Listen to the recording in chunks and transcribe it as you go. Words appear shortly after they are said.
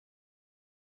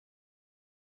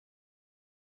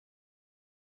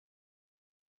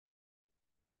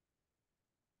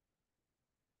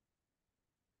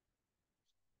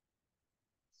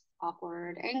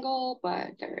awkward angle,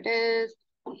 but there it is.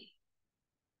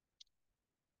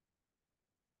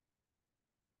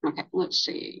 Okay, let's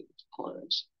see.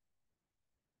 Close.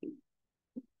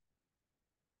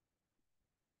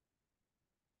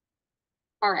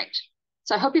 All right.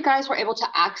 So I hope you guys were able to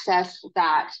access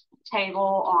that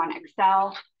table on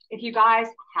Excel. If you guys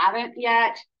haven't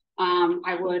yet,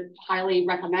 I would highly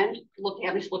recommend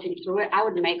at least looking through it. I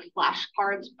would make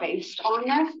flashcards based on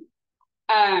this,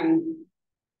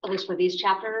 at least for these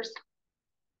chapters.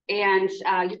 And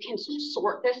you can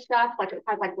sort this stuff, like it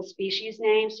has like the species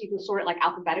names, so you can sort it like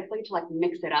alphabetically to like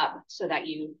mix it up so that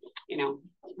you know,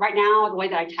 right now the way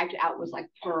that I typed it out was like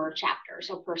per chapter,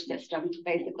 so per system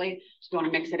basically. So you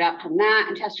want to mix it up from that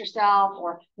and test yourself,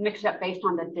 or mix it up based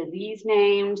on the disease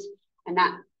names and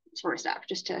that sort of stuff,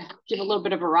 just to give a little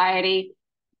bit of variety.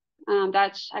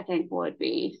 That's, I think, would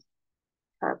be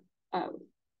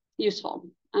useful.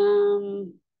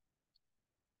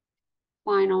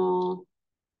 Final.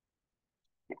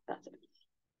 Yeah, that's it.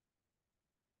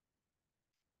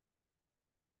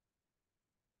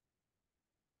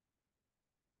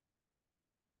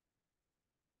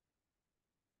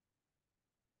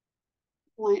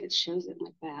 Why it shows it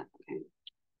like that? Okay.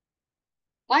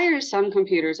 Why are some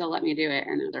computers that'll let me do it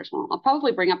and others won't? I'll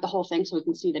probably bring up the whole thing so we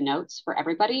can see the notes for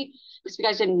everybody. Because if you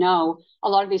guys didn't know, a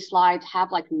lot of these slides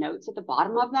have like notes at the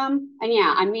bottom of them. And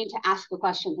yeah, I mean to ask the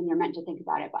questions and you're meant to think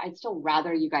about it, but I'd still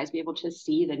rather you guys be able to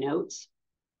see the notes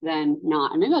than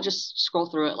not. And maybe I'll just scroll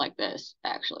through it like this,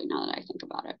 actually, now that I think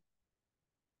about it.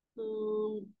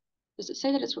 Does it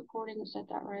say that it's recording? Is that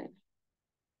right?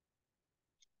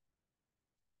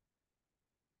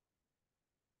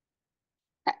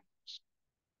 Okay.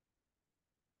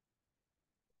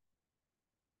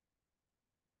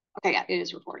 Okay, yeah, it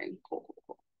is recording. Cool.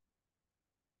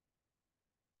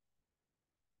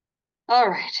 All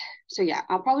right, so yeah,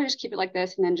 I'll probably just keep it like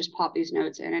this and then just pop these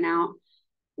notes in and out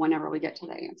whenever we get to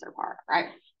the answer part, right?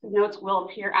 The notes will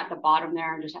appear at the bottom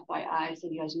there, just FYI, so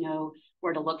you guys know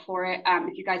where to look for it.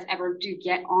 If you guys ever do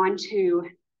get onto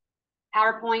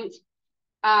PowerPoint,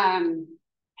 and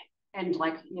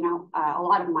like, you know, a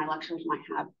lot of my lectures might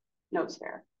have notes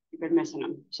there. You've been missing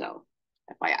them, so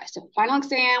FYI. So final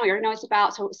exam, we already know it's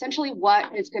about. So essentially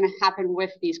what is going to happen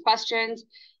with these questions,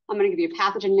 I'm going to give you a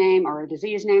pathogen name or a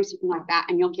disease name, something like that,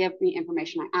 and you'll give me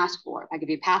information I ask for. If I give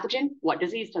you a pathogen, what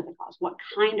disease does it cause? What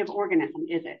kind of organism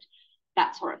is it?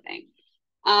 That sort of thing.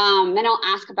 Then I'll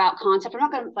ask about concept. I'm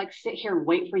not going to like sit here and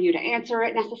wait for you to answer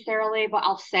it necessarily, but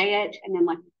I'll say it and then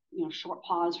like, you know, short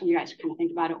pause for you guys to kind of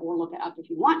think about it or look it up if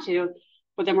you want to,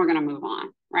 but then we're going to move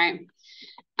on, right?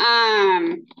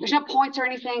 There's no points or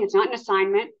anything. It's not an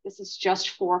assignment. This is just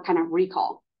for kind of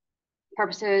recall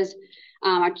purposes.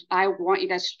 I want you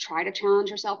guys to try to challenge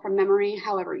yourself from memory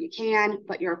however you can,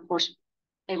 but you're of course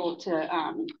able to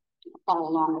follow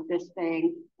along with this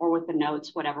thing or with the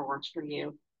notes, whatever works for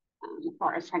you, as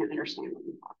far as trying to understand what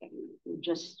you're talking.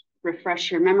 Just refresh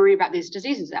your memory about these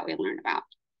diseases that we learned about.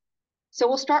 So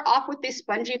we'll start off with the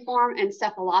spongiform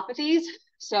encephalopathies.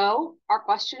 So our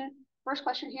first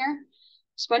question here,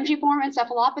 spongiform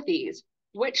encephalopathies.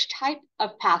 Which type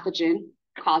of pathogen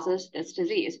causes this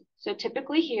disease? So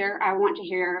typically here, I want to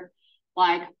hear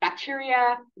like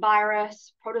bacteria,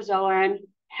 virus, protozoan,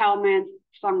 helminth,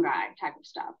 fungi type of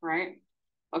stuff, right?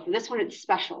 But for this one, it's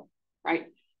special, right?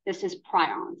 This is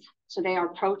prions. So they are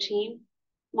protein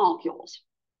molecules.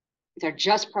 They're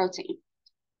just protein.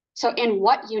 So in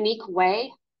what unique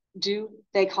way do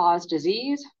they cause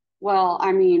disease? Well,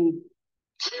 I mean,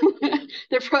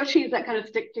 they're proteins that kind of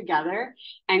stick together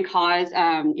and cause,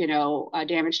 you know,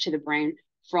 damage to the brain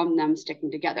from them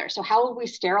sticking together. So how will we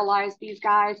sterilize these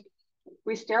guys?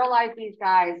 We sterilize these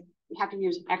guys, we have to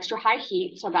use extra high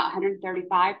heat, so about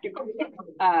 135 degrees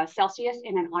Celsius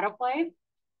in an autoclave.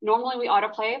 Normally we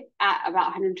autoclave at about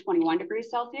 121 degrees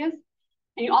Celsius.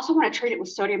 And you also want to treat it with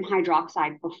sodium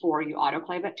hydroxide before you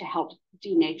autoclave it to help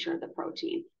denature the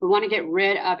protein. We want to get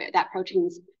rid of that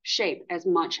protein's shape as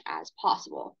much as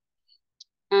possible.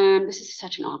 This is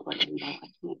such an awkward thing, but I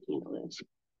can't handle this.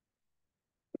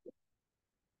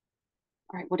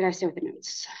 All right, what did I say with the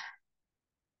notes?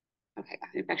 Okay,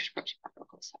 infectious protein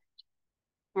particles.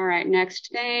 All right, next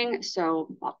thing,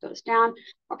 so pop those down.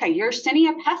 Okay,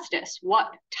 Yersinia pestis.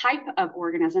 What type of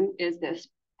organism is this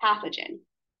pathogen?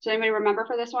 Does anybody remember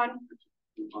for this one?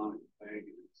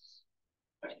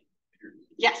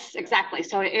 Yes, exactly.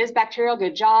 So it is bacterial.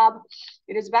 Good job.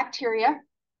 It is bacteria.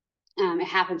 It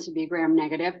happens to be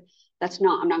gram-negative.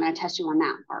 I'm not going to test you on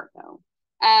that part though.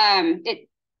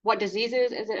 What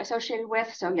diseases is it associated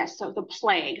with? So yes, so the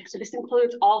plague. So this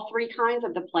includes all three kinds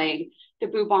of the plague: the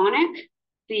bubonic,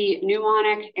 the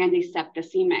pneumonic, and the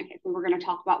septicemic. If we were going to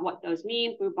talk about what those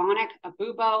mean, bubonic, a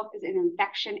bubo is an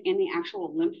infection in the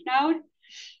actual lymph node.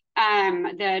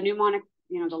 The pneumonic,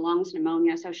 the lungs,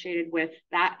 pneumonia associated with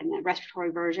that, and the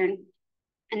respiratory version.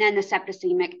 And then the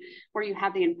septicemic, where you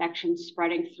have the infection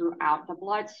spreading throughout the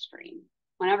bloodstream.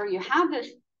 Whenever you have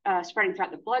this spreading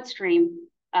throughout the bloodstream,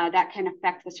 that can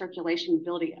affect the circulation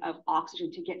ability of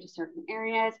oxygen to get to certain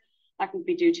areas. That can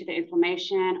be due to the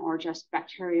inflammation or just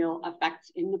bacterial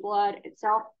effects in the blood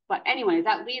itself. But anyway,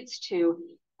 that leads to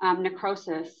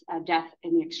necrosis, death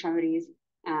in the extremities,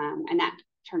 and that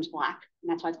turns black. And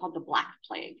that's why it's called the Black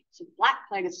Plague. So Black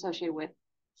Plague is associated with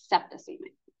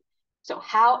septicemia. So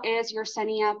how is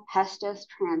Yersinia pestis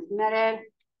transmitted?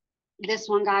 This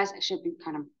one, guys, it should be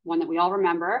kind of one that we all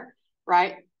remember,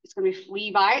 right? It's going to be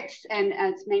flea bites, and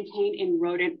it's maintained in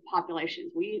rodent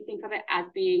populations. We think of it as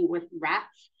being with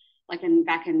rats, like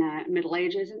back in the Middle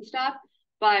Ages and stuff.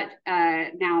 But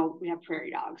now we have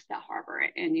prairie dogs that harbor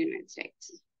it in the United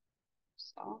States.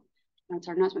 So that's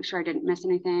our notes. Make sure I didn't miss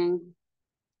anything.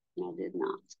 No, I did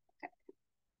not. Okay.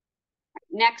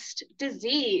 Next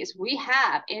disease, we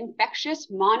have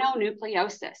infectious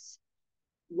mononucleosis.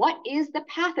 What is the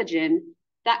pathogen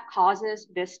that causes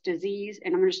this disease?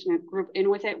 And I'm just going to group in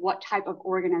with it. What type of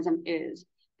organism is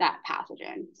that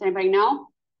pathogen? Does anybody know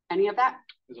any of that?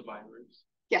 It's a virus.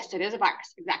 Yes, it is a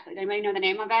virus. Exactly. Does anybody know the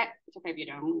name of it? It's okay if you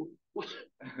don't.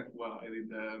 Well, I did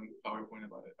the PowerPoint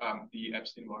about it. The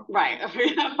Epstein-Barr. Right.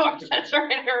 That's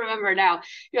right. I remember now.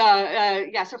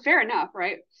 Yeah. So fair enough,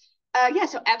 right? Yeah.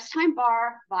 So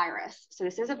Epstein-Barr virus. So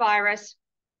this is a virus.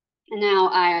 And now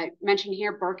I mentioned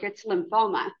here Burkitt's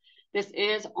lymphoma. This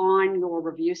is on your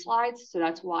review slides, so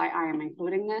that's why I am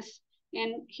including this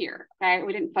in here. Okay,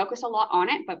 we didn't focus a lot on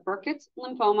it, but Burkitt's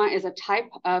lymphoma is a type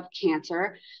of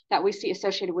cancer that we see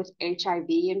associated with HIV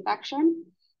infection.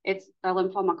 It's a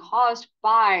lymphoma caused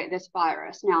by this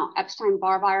virus. Now,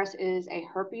 Epstein-Barr virus is a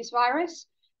herpes virus,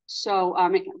 so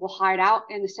it will hide out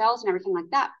in the cells and everything like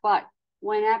that. But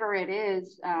whenever it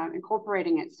is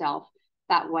incorporating itself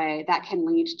that way, that can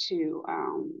lead to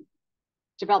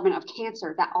development of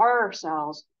cancer that our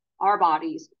cells, our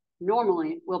bodies,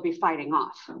 normally will be fighting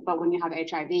off. But when you have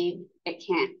HIV, it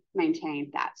can't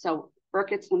maintain that. So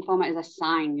Burkitt's lymphoma is a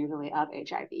sign usually of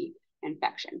HIV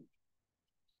infection.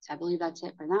 So I believe that's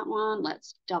it for that one.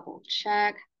 Let's double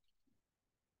check.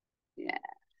 Yeah.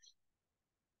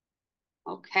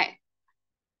 Okay.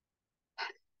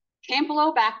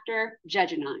 Campylobacter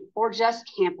jejuni, or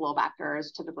just Campylobacter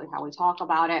is typically how we talk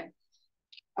about it.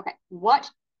 Okay, what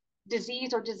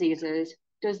disease or diseases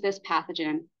does this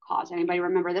pathogen cause? Anybody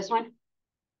remember this one?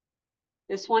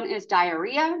 This one is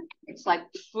diarrhea. It's like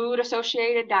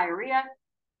food-associated diarrhea.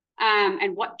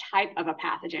 And what type of a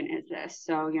pathogen is this?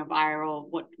 So, viral,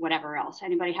 whatever else.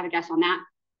 Anybody have a guess on that?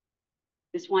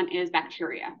 This one is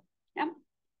bacteria. Yep.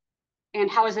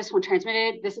 And how is this one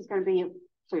transmitted? This is going to be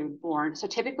foodborne. So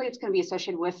typically it's going to be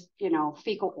associated with,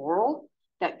 fecal oral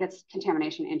that gets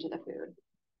contamination into the food.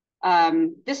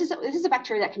 This is a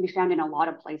bacteria that can be found in a lot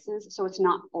of places. So it's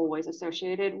not always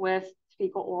associated with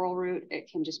fecal oral route. It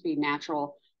can just be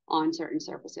natural on certain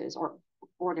surfaces or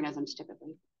organisms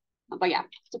typically. But yeah,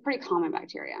 it's a pretty common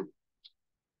bacteria.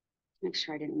 Make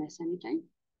sure I didn't miss anything.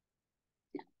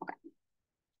 Yeah, okay.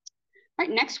 All right,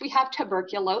 next we have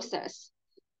tuberculosis.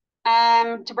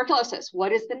 Tuberculosis,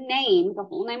 what is the name, the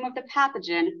whole name of the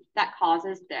pathogen that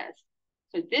causes this?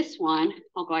 So this one,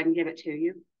 I'll go ahead and give it to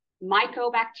you.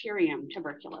 Mycobacterium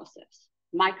tuberculosis,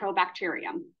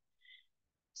 Mycobacterium.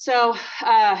 So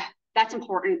that's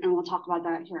important, and we'll talk about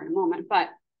that here in a moment. But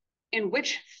in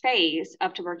which phase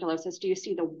of tuberculosis do you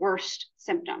see the worst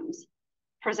symptoms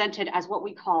presented as what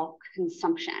we call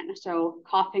consumption? So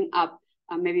coughing up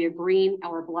maybe a green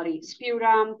or bloody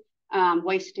sputum,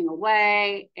 wasting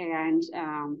away, and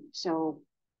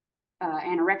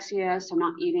anorexia, so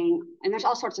not eating. And there's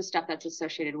all sorts of stuff that's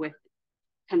associated with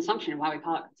consumption, why we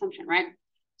call it consumption, right?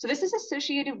 So this is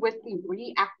associated with the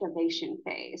reactivation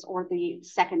phase or the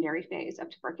secondary phase of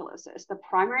tuberculosis. The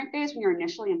primary phase, when you're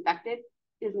initially infected,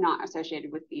 is not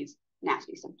associated with these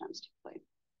nasty symptoms typically.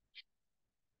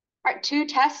 All right, 2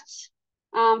 tests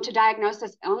to diagnose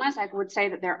this illness. I would say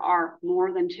that there are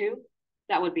more than 2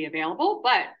 that would be available,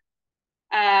 but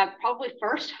probably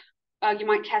first, you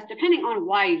might test depending on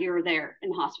why you're there in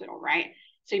the hospital, right?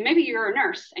 So maybe you're a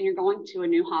nurse and you're going to a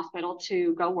new hospital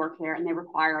to go work there, and they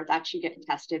require that you get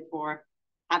tested for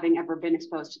having ever been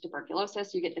exposed to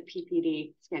tuberculosis. You get the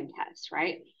PPD skin test,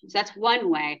 right? So that's one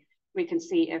way we can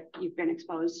see if you've been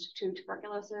exposed to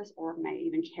tuberculosis or may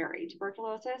even carry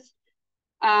tuberculosis.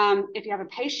 If you have a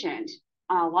patient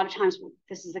A lot of times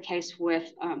this is the case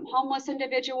with homeless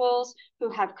individuals who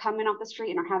have come in off the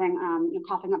street and are having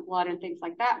coughing up blood and things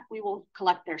like that. We will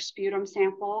collect their sputum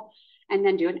sample and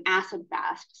then do an acid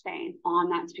fast stain on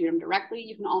that sputum directly.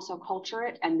 You can also culture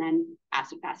it and then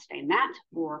acid fast stain that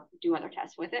or do other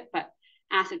tests with it, but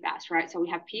acid fast, right? So we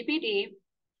have PPD,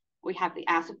 we have the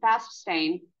acid fast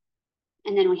stain,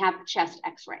 and then we have chest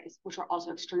x-rays, which are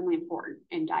also extremely important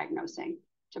in diagnosing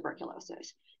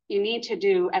tuberculosis. You need to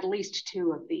do at least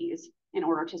 2 of these in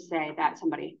order to say that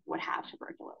somebody would have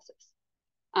tuberculosis.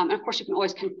 And of course, you can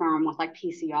always confirm with like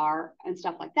PCR and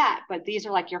stuff like that, but these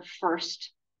are like your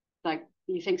first, like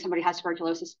you think somebody has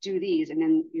tuberculosis, do these, and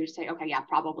then you say, okay, yeah,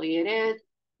 probably it is,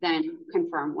 then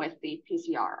confirm with the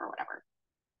PCR or whatever.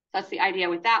 That's the idea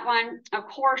with that one. Of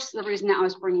course, the reason that I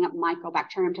was bringing up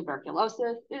Mycobacterium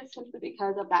tuberculosis is simply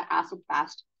because of that acid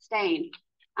fast stain.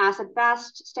 Acid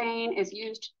fast stain is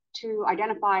used to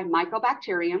identify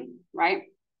Mycobacterium, right?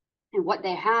 And what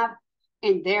they have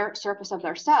in their surface of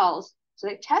their cells. So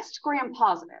they test gram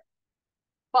positive,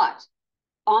 but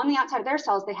on the outside of their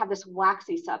cells, they have this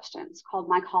waxy substance called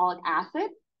mycolic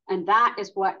acid. And that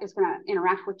is what is going to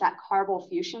interact with that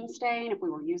carbylfusion stain, if we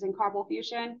were using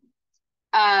carbylfusion,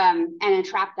 and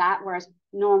entrap that, whereas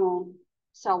normal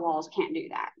cell walls can't do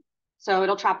that. So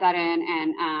it'll trap that in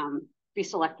and be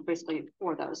selected basically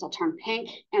for those. They'll turn pink,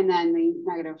 and then the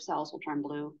negative cells will turn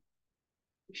blue.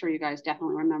 I'm sure you guys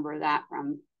definitely remember that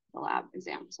from the lab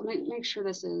exam. So make sure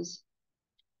this is,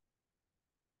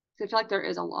 I feel like there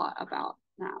is a lot about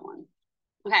that one.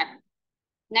 Okay,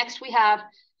 next we have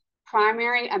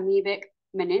primary amoebic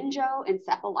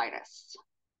meningoencephalitis,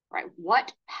 right?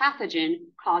 What pathogen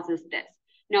causes this?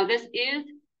 Now, this is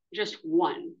just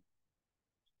one.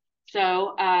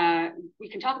 So we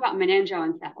can talk about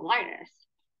meningoencephalitis,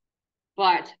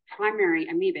 but primary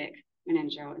amoebic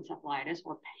meningoencephalitis,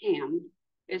 or PAM,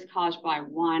 is caused by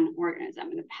one organism.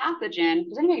 And the pathogen,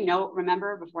 does anybody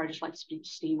remember, before I just like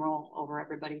steamroll over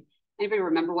everybody, anybody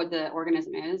remember what the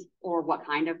organism is or what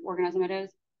kind of organism it is?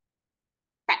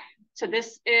 Okay, so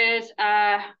this is,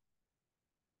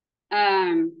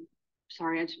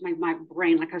 sorry, my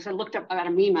brain, like I said, looked up at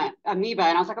amoeba, and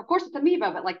I was like, of course it's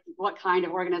amoeba, but like what kind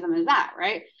of organism is that,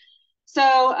 right?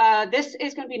 So this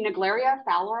is going to be Naegleria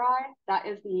fowleri. That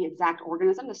is the exact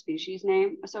organism, the species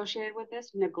name associated with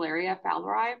this, Naegleria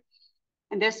fowleri.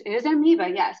 And this is an amoeba,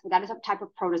 yes, but that is a type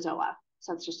of protozoa.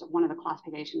 So it's just one of the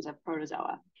classifications of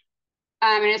protozoa.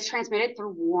 And it's transmitted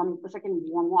through it's like in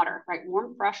warm water, right?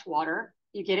 Warm, fresh water.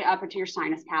 You get it up into your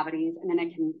sinus cavities, and then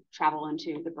it can travel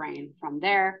into the brain from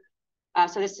there.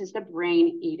 So this is the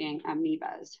brain-eating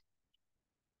amoebas.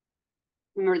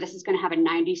 Remember, this is going to have a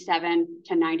 97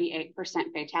 to 98%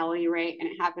 fatality rate, and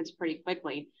it happens pretty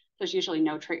quickly. There's usually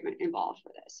no treatment involved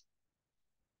for this.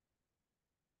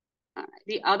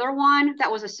 The other one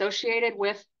that was associated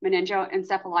with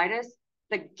meningoencephalitis,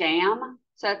 the GAM,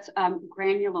 so that's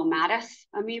granulomatous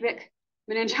amoebic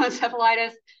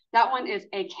meningoencephalitis. That one is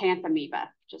acanthamoeba,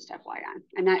 just FYI,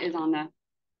 and that is on the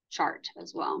chart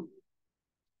as well.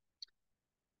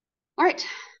 All right,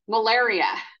 malaria.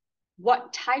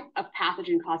 What type of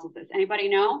pathogen causes this? Anybody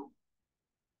know?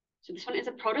 So this one is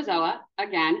a protozoa,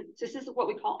 again. So this is what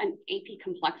we call an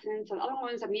apicomplexan. So the other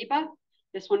one is amoeba.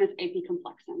 This one is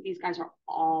apicomplexan. These guys are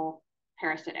all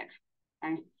parasitic,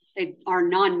 okay? They are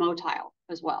non-motile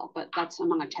as well, but I'm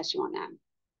not gonna test you on that.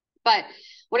 But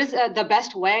what is the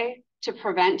best way to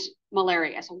prevent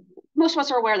malaria? So most of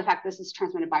us are aware of the fact that this is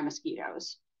transmitted by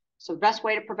mosquitoes. So the best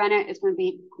way to prevent it is going to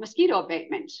be mosquito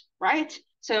abatement, right?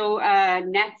 So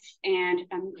nets and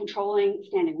controlling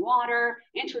standing water,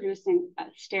 introducing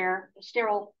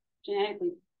sterile,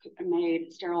 genetically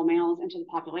made sterile males into the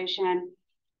population,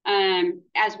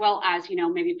 as well as,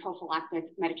 maybe prophylactic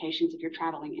medications if you're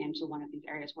traveling into one of these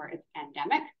areas where it's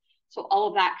endemic. So all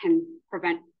of that can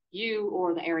prevent you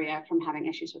or the area from having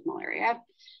issues with malaria.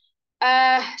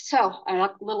 So a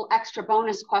little extra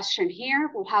bonus question here.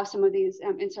 We'll have some of these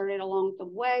inserted along the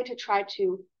way to try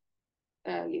to,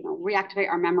 reactivate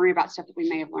our memory about stuff that we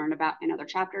may have learned about in other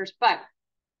chapters. But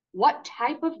what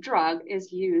type of drug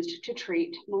is used to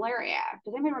treat malaria?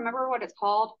 Does anybody remember what it's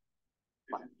called?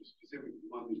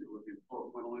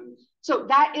 So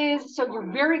you're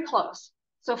very close.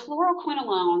 So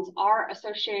fluoroquinolones are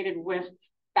associated with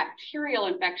bacterial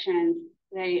infections.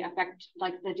 They affect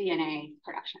like the DNA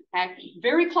production, okay?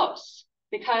 Very close,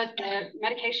 because the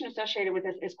medication associated with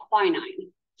this is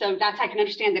quinine. So I can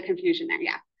understand the confusion there,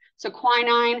 yeah. So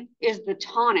quinine is the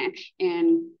tonic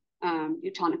in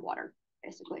tonic water,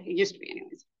 basically. It used to be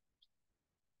anyways.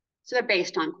 So they're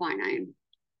based on quinine.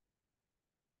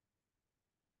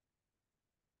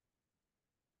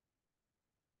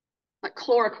 Like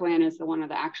chloroquine is one of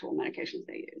the actual medications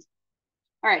they use.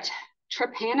 All right,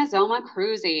 Trypanosoma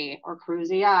cruzi or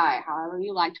cruzii, however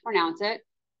you like to pronounce it.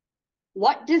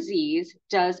 What disease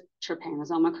does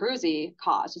Trypanosoma cruzi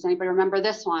cause? Does anybody remember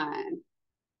this one?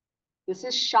 This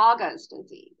is Chagas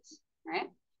disease, right?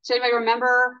 So anybody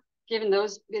remember, given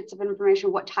those bits of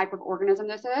information, what type of organism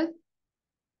this is?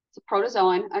 It's a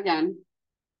protozoan, again.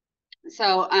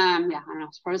 So, yeah, I don't know,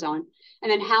 it's protozoan.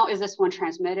 And then how is this one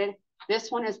transmitted?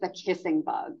 This one is the kissing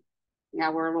bug. Yeah,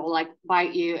 where it will like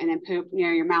bite you and then poop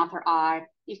near your mouth or eye.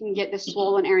 You can get the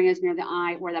swollen areas near the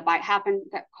eye where the bite happened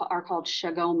that are called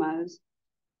chagomas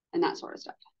and that sort of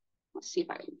stuff. Let's see if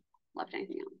I left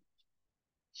anything out.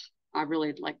 I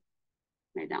really like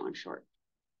made that one short.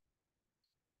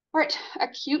 All right,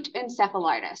 acute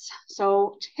encephalitis.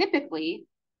 So typically,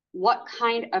 what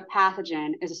kind of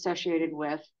pathogen is associated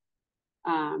with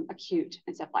acute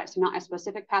encephalitis? So not a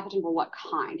specific pathogen, but what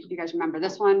kind? Do you guys remember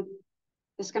this one?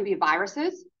 This is going to be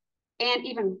viruses, and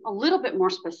even a little bit more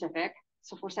specific.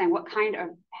 So if we're saying what kind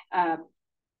of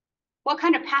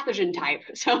pathogen type.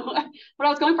 So what I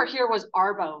was going for here was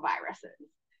arboviruses.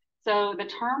 So the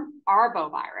term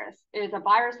arbovirus is a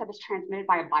virus that is transmitted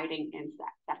by a biting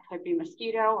insect. That could be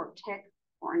mosquito or tick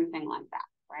or anything like that,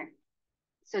 right?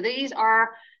 So these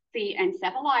are the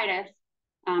encephalitis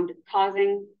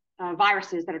causing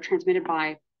viruses that are transmitted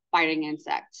by biting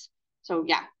insects. So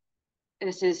yeah,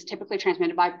 this is typically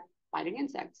transmitted by biting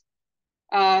insects.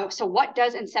 So what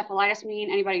does encephalitis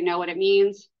mean? Anybody know what it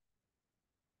means?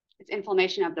 It's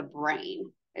inflammation of the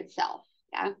brain itself,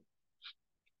 yeah?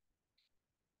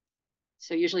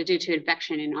 So usually due to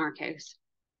infection in our case.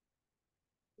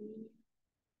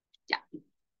 Yeah.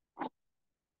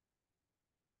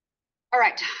 All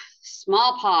right,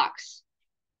 smallpox.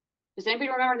 Does anybody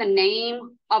remember the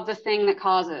name of the thing that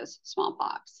causes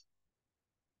smallpox?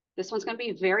 This one's going to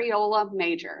be variola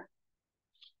major,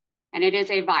 and it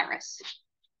is a virus.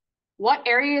 What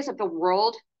areas of the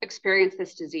world experience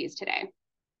this disease today?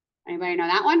 Anybody know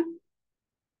that one?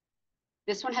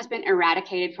 This one has been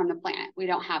eradicated from the planet. We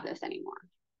don't have this anymore.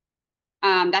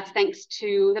 That's thanks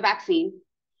to the vaccine.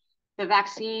 The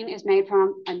vaccine is made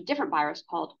from a different virus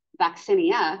called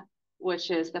vaccinia,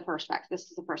 which is the first vaccine. This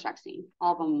is the first vaccine.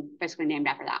 All of them basically named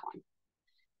after that one.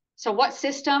 So what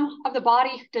system of the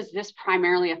body does this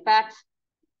primarily affect?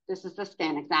 This is the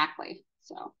skin, exactly.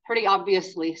 So pretty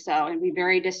obviously so. It'd be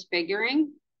very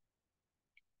disfiguring,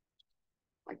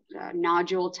 like a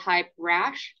nodule type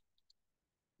rash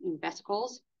in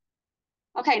vesicles.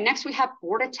 Okay, next we have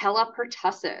Bordetella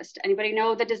pertussis. Anybody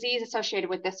know the disease associated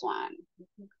with this one?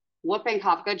 Whooping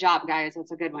cough. Good job, guys.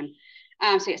 That's a good one.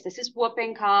 So yes, this is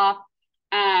whooping cough.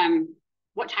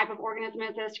 What type of organism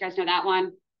is this? You guys know that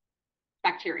one?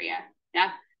 Bacteria.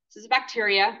 Yeah, this is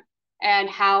bacteria. And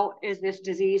how is this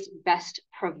disease best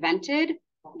prevented?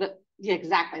 Yeah,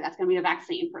 exactly. That's going to be the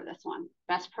vaccine for this one.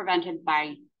 Best prevented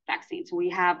by vaccine. So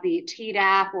we have the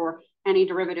Tdap or any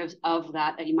derivatives of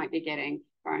that you might be getting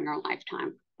during our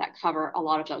lifetime that cover a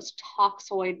lot of those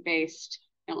toxoid-based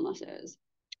illnesses.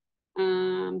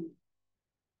 Yeah.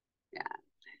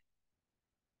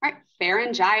 All right,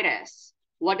 pharyngitis.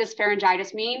 What does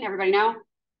pharyngitis mean? Everybody know?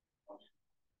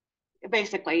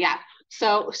 Basically, yeah.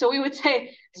 So we would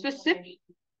say specific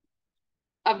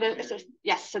of the,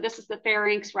 yes, so this is the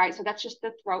pharynx, right? So that's just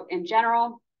the throat in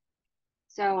general.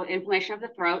 So inflammation of the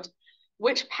throat.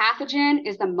 Which pathogen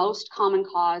is the most common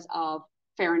cause of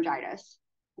pharyngitis?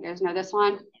 You guys know this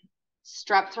one?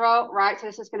 Strep throat, right? So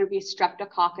this is going to be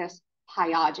Streptococcus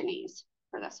pyogenes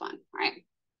for this one, right?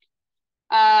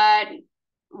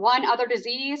 One other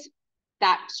disease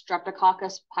that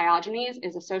Streptococcus pyogenes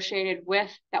is associated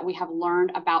with that we have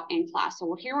learned about in class.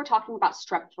 So here we're talking about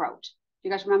strep throat. Do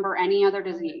you guys remember any other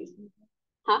disease?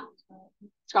 Huh?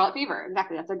 Scarlet fever,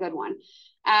 exactly, that's a good one.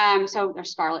 So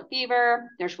there's scarlet fever,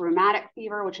 there's rheumatic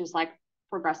fever, which is like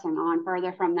progressing on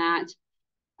further from that.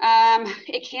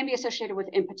 It can be associated with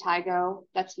impetigo.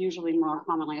 That's usually more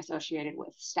commonly associated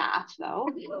with staph, though.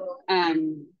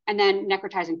 And then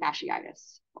necrotizing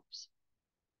fasciitis. Oops.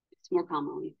 It's more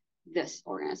commonly this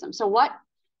organism. So what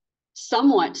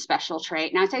somewhat special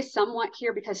trait, and I say somewhat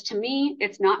here because to me,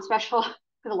 it's not special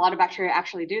because a lot of bacteria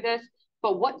actually do this,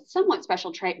 but what somewhat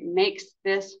special trait makes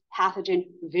this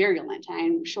pathogen virulent?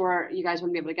 I'm sure you guys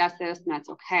wouldn't be able to guess this, and that's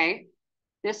okay.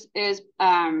 This is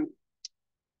Streptococcus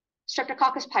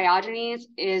pyogenes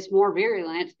is more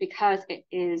virulent because it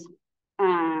is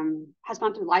has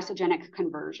gone through lysogenic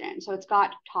conversion. So it's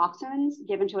got toxins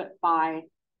given to it by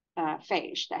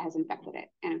phage that has infected it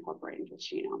and incorporated into its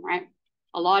genome, right?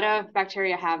 A lot of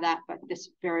bacteria have that, but this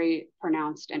very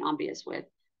pronounced and obvious with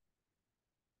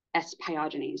S.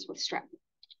 pyogenes with strep.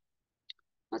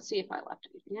 Let's see if I left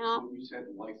anything out. You said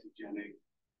lysogenic.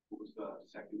 What was the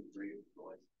second grade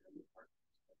for lysogenic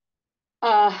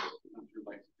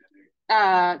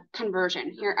part?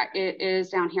 Conversion. Here it is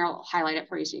down here. I'll highlight it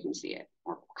for you so you can see it,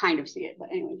 or kind of see it.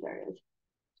 But anyways, there it is.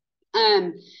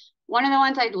 One of the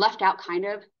ones I left out, kind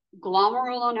of,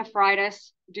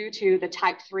 glomerulonephritis due to the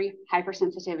type 3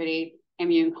 hypersensitivity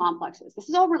immune complexes. This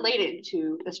is all related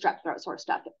to the strep throat sort of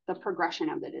stuff, the progression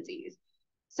of the disease.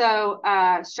 So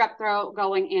strep throat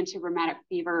going into rheumatic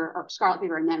fever or scarlet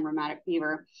fever and then rheumatic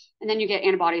fever. And then you get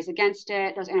antibodies against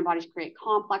it. Those antibodies create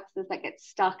complexes that get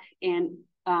stuck in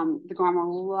the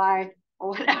glomeruli or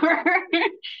whatever.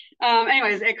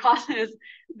 Anyways, it causes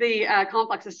the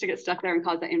complexes to get stuck there and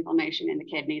cause the inflammation in the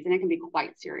kidneys. And it can be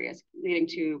quite serious, leading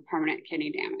to permanent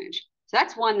kidney damage. So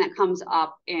that's one that comes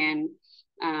up in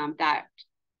that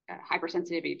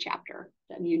hypersensitivity chapter,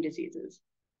 the immune diseases.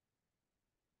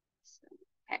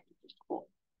 Cool.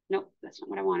 Nope, that's not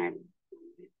what I wanted.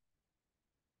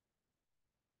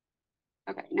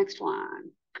 Okay, next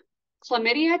one.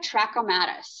 Chlamydia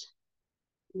trachomatis.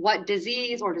 What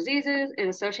disease or diseases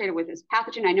is associated with this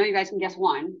pathogen? I know you guys can guess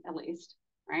one, at least,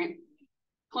 right?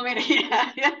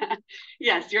 Chlamydia. Yeah.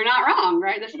 Yes, you're not wrong,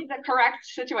 right? This is the correct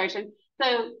situation.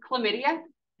 So chlamydia.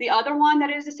 The other one that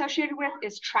is associated with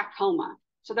is trachoma.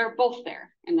 So they're both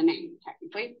there in the name,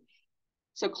 technically.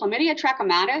 So chlamydia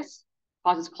trachomatis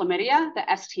causes chlamydia,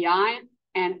 the STI,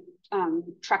 and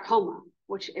trachoma,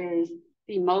 which is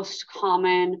the most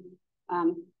common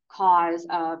cause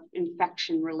of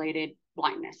infection-related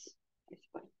blindness.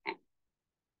 Okay.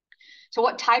 So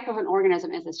what type of an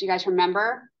organism is this? Do you guys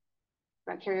remember?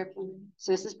 Bacteria.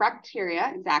 So this is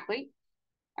bacteria, exactly.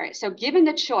 All right, so given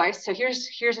the choice, so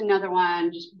here's another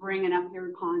one, just bringing up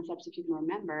your concepts if you can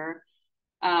remember,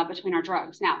 between our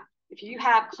drugs. Now, if you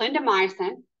have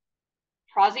clindamycin,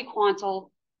 praziquantel,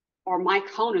 or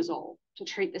miconazole to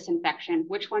treat this infection,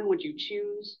 which one would you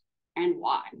choose and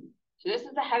why? So this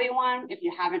is a heavy one if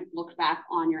you haven't looked back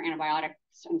on your antibiotics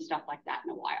and stuff like that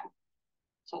in a while.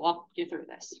 So I'll walk you through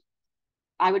this.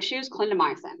 I would choose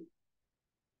clindamycin.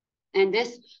 And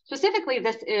this, specifically,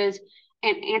 this is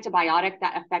an antibiotic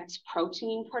that affects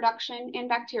protein production in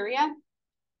bacteria.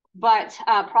 But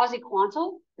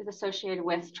praziquantel is associated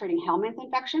with treating helminth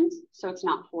infections, so it's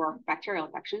not for bacterial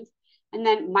infections. And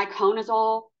then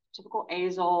miconazole, typical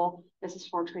azole, this is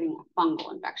for treating a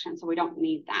fungal infection, so we don't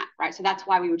need that, right? So that's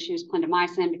why we would choose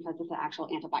clindamycin, because it's an actual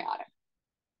antibiotic.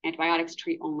 Antibiotics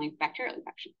treat only bacterial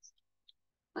infections.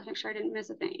 Let's make sure I didn't miss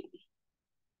a thing.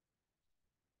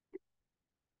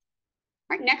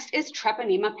 All right, next is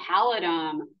Treponema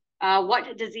pallidum.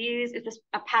 What disease is this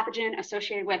a pathogen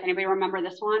associated with? Anybody remember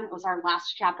this one? It was our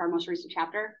last chapter, our most recent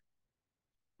chapter.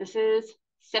 This is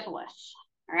syphilis.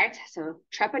 All right, so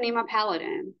Treponema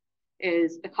pallidum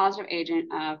is the causative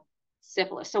agent of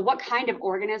syphilis. So what kind of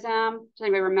organism, does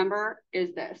anybody remember,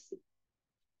 is this?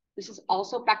 This is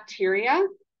also bacteria.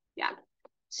 Yeah.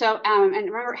 So, and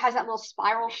remember, it has that little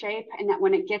spiral shape, and that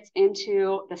when it gets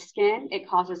into the skin, it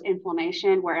causes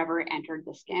inflammation wherever it entered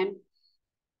the skin.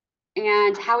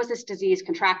 And how is this disease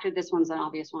contracted? This one's an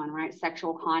obvious one, right?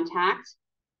 Sexual contact.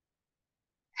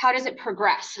 How does it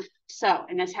progress? So,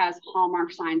 and this has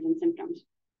hallmark signs and symptoms.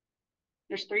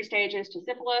 There's 3 stages to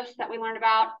syphilis that we learned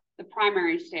about. The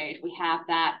primary stage, we have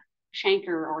that chancre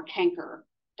or canker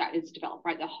that is developed,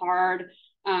 right? The hard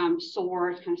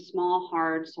sore, kind of small,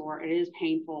 hard sore. It is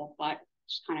painful, but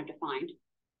it's kind of defined.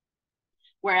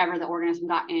 Wherever the organism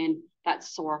got in, that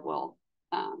sore will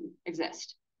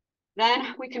exist.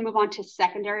 Then we can move on to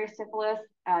secondary syphilis.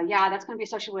 Yeah, that's going to be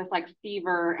associated with like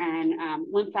fever and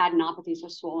lymphadenopathy, so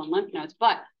swollen lymph nodes.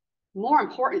 But more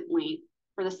importantly,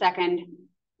 for the second,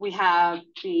 we have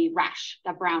the rash,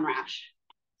 the brown rash.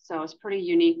 So it's a pretty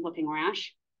unique looking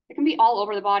rash. It can be all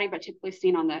over the body, but typically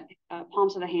seen on the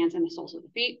palms of the hands and the soles of the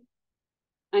feet.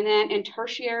 And then in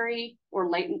tertiary or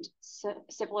latent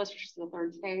syphilis, which is the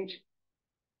 3rd stage,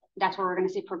 that's where we're going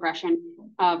to see progression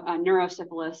of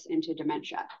neurosyphilis into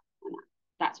dementia and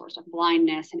that sort of stuff,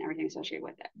 blindness and everything associated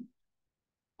with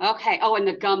it. Okay. Oh, and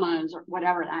the gummas or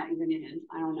whatever that even is.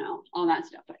 I don't know. All that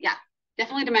stuff. But yeah,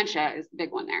 definitely dementia is the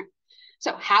big one there.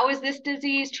 So how is this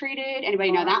disease treated?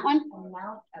 Anybody know that one?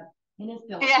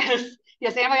 Penicillin.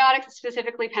 Yes, antibiotics,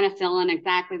 specifically penicillin,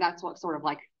 exactly. That's what sort of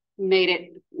like made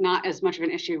it not as much of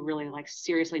an issue, really like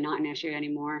seriously not an issue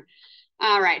anymore.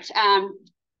 All right,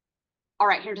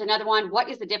 here's another one. What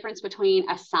is the difference between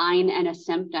a sign and a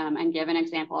symptom? And give an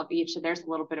example of each. So there's a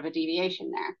little bit of a deviation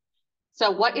there.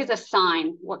 So what is a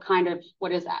sign? What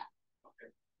is that?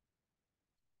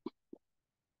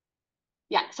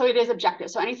 Yeah, so it is objective.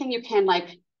 So anything you can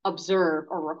like observe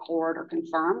or record or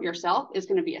confirm yourself is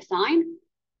going to be a sign.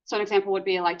 So an example would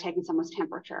be like taking someone's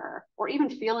temperature or even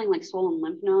feeling like swollen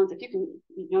lymph nodes. If you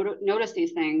can notice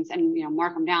these things and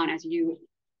mark them down as you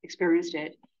experienced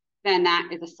it, then that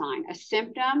is a sign. A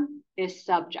symptom is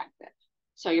subjective.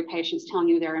 So your patient's telling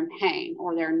you they're in pain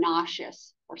or they're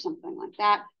nauseous or something like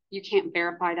that. You can't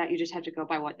verify that. You just have to go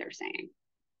by what they're saying.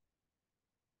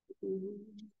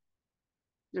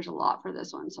 There's a lot for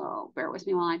this one, so bear with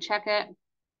me while I check it.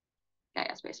 Okay,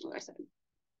 that's basically what I said.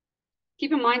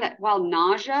 Keep in mind that while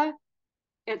nausea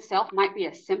itself might be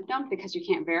a symptom because you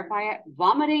can't verify it,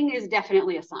 vomiting is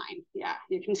definitely a sign. Yeah,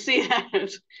 you can see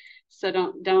that. So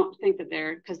don't think that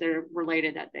because they're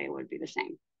related that they would be the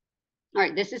same. All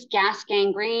right, this is gas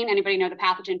gangrene. Anybody know the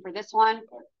pathogen for this one?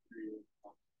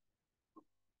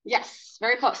 Yes,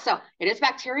 very close. So it is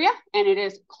bacteria and it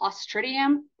is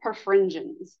Clostridium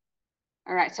perfringens.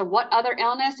 All right, so what other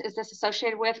illness is this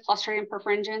associated with? Clostridium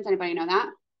perfringens, anybody know that?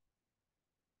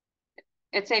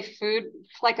 It's a food,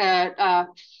 like a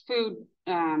food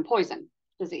poison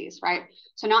disease, right?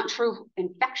 So not true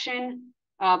infection,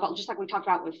 but just like we talked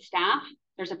about with staph,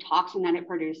 there's a toxin that it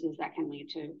produces that can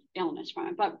lead to illness from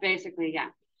it. But basically, yeah.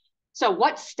 So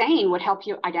what stain would help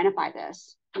you identify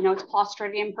this? It's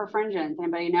Clostridium perfringens.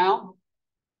 Anybody know?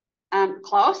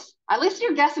 Close. At least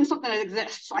you're guessing something that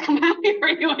exists. Like, I'm happy for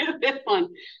you with this one.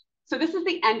 So this is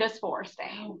the endospore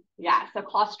stain. Yeah. So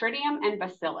Clostridium and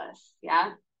Bacillus.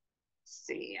 Yeah. Let's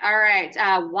see. All right.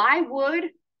 Why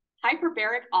would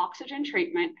hyperbaric oxygen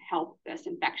treatment help this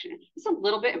infection? It's a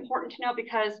little bit important to know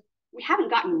because we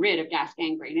haven't gotten rid of gas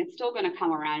gangrene. It's still going to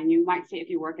come around, and you might see it if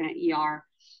you work in an ER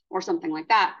or something like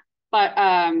that. But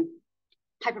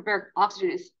hyperbaric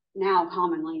oxygen is now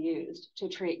commonly used to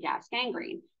treat gas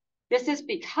gangrene. This is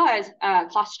because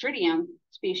Clostridium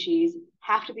species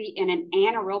have to be in an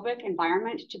anaerobic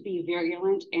environment to be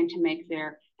virulent and to make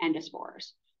their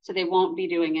endospores. So they won't be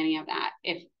doing any of that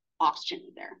if oxygen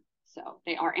is there. So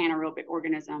they are anaerobic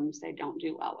organisms. They don't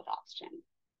do well with oxygen.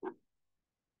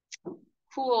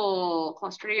 Cool.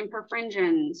 Clostridium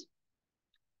perfringens.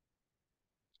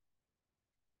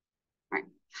 All right.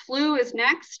 Flu is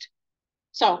next.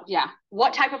 So yeah,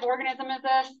 what type of organism is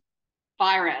this?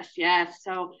 Virus, yes.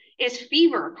 So is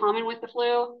fever common with the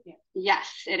flu? Yeah.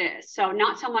 Yes, it is. So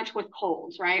not so much with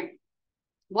colds, right?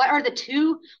 What are the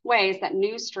two ways that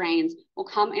new strains will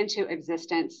come into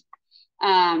existence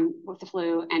with the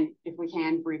flu? And if we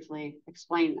can briefly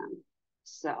explain them.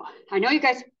 So I know you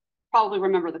guys probably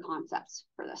remember the concepts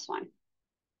for this one.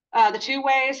 The two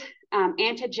ways,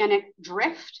 antigenic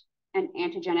drift and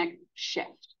antigenic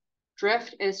shift.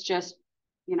 Drift is just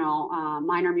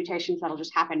minor mutations that'll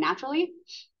just happen naturally.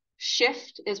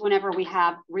 Shift is whenever we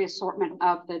have reassortment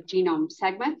of the genome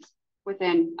segments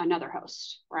within another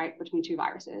host, right, between two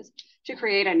viruses to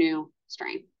create a new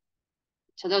strain.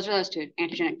 So those are those two,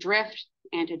 antigenic drift,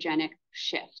 antigenic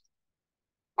shift.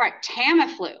 All right,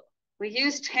 Tamiflu. We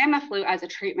use Tamiflu as a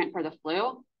treatment for the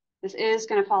flu. This is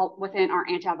going to fall within our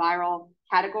antiviral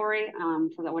category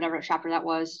for whatever chapter that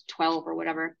was, 12 or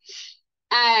whatever.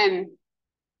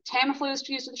 Tamiflu is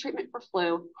used as a treatment for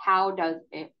flu. How does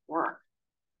it work?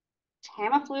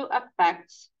 Tamiflu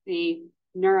affects the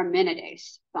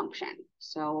neuraminidase function.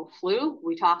 So flu,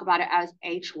 we talk about it as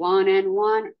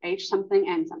H1N1, H something,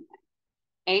 N something.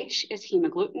 H is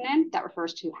hemagglutinin. That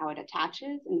refers to how it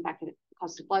attaches and the fact that it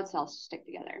causes the blood cells to stick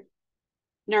together.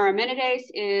 Neuraminidase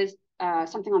is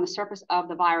something on the surface of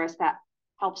the virus that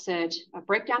helps it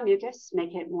break down mucus,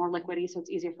 make it more liquidy so it's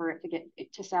easier for it to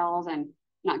get to cells and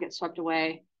not get swept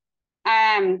away.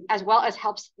 As well as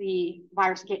helps the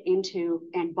virus get into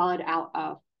and bud out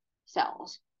of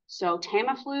cells. So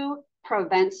Tamiflu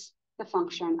prevents the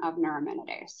function of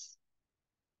neuraminidase.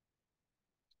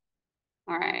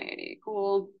 All righty,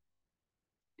 cool.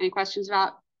 Any questions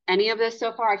about any of this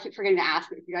so far? I keep forgetting to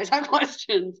ask if you guys have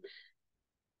questions.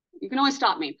 You can always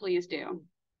stop me, please do.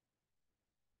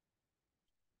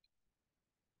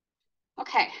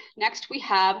 Okay, next we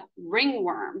have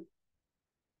ringworm.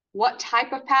 What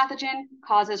type of pathogen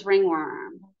causes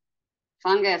ringworm?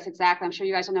 Fungus, exactly. I'm sure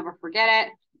you guys will never forget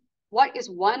it. What is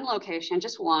one location,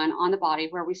 just one, on the body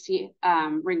where we see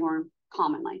ringworm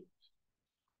commonly?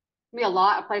 Be a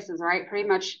lot of places, right? Pretty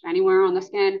much anywhere on the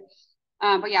skin.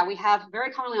 But yeah, we have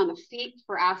very commonly on the feet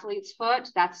for athlete's foot.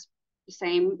 That's the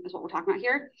same as what we're talking about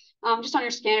here. Just on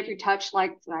your skin, if you touch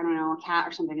like, I don't know, a cat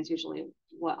or something is usually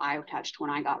what I touched when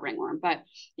I got ringworm. But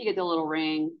you get the little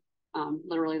ring,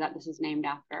 literally that this is named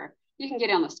after. You can get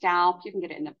it on the scalp. You can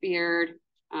get it in the beard.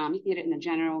 You can get it in the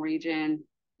genital region.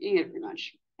 You can get it pretty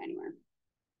much anywhere.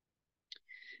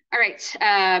 All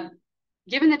right.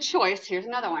 Given the choice, here's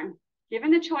another one.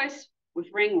 Given the choice with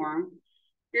ringworm,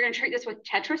 you're going to treat this with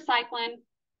tetracycline,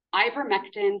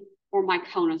 ivermectin, or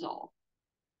miconazole?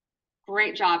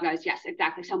 Great job, guys. Yes,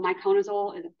 exactly. So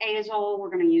miconazole is azole. We're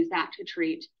going to use that to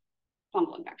treat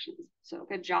fungal infections. So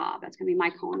good job. That's going to be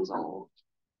miconazole.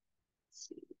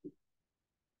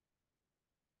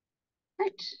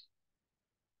 Right.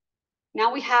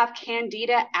 Now we have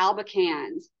Candida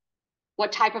albicans.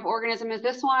 What type of organism is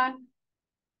this one?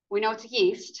 We know it's a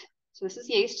yeast. So this is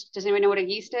yeast. Does anyone know what a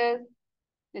yeast is?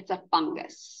 It's a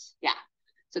fungus. Yeah.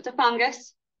 So it's a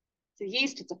fungus. It's a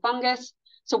yeast. It's a fungus.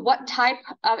 So what type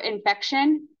of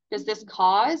infection does this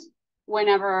cause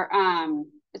whenever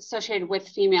it's associated with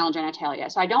female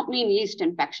genitalia? So I don't mean yeast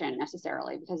infection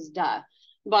necessarily because duh,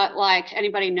 but like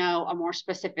anybody know a more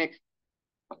specific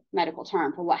medical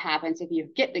term for what happens if you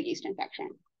get the yeast infection?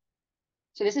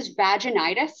 So this is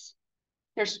vaginitis.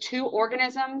 There's two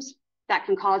organisms that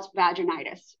can cause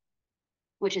vaginitis,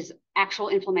 which is actual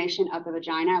inflammation of the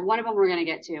vagina. One of them we're going to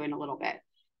get to in a little bit,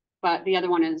 but the other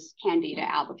one is Candida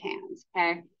albicans,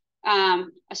 okay?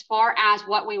 As far as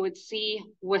what we would see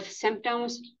with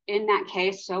symptoms in that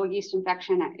case, so a yeast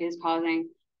infection that is causing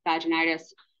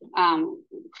vaginitis,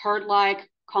 curd-like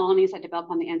colonies that develop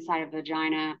on the inside of the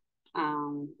vagina,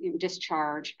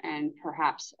 discharge, and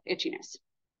perhaps itchiness.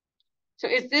 So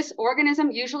is this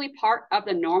organism usually part of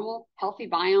the normal healthy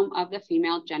biome of the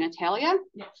female genitalia?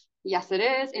 Yes. Yes, it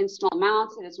is. In small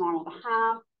amounts, it is normal to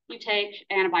have. You take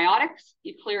antibiotics,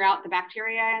 you clear out the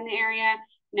bacteria in the area.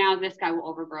 Now this guy will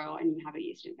overgrow and you have a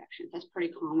yeast infection. That's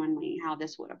pretty commonly how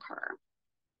this would occur.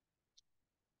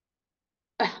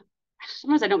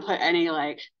 Sometimes I don't put any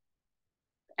like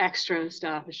extra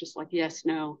stuff. It's just like, yes,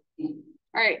 no. All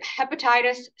right,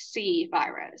 hepatitis C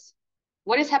virus.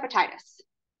 What is hepatitis?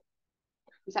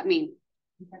 What does that mean?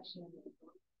 Infection.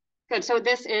 Good. So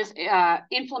this is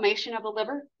inflammation of the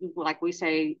liver, like we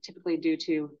say, typically due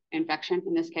to infection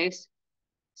in this case.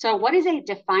 So what is a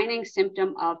defining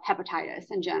symptom of hepatitis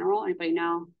in general? Anybody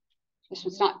know? This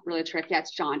one's not really a trick. Yeah,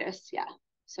 it's jaundice. Yeah.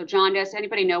 So jaundice,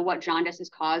 anybody know what jaundice is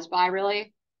caused by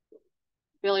really?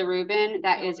 Bilirubin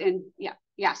that is in, yeah.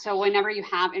 Yeah. So whenever you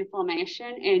have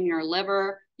inflammation in your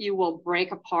liver, you will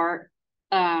break apart,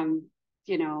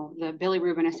 you know, the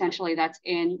bilirubin essentially that's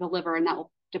in the liver, and that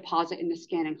will deposit in the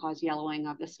skin and cause yellowing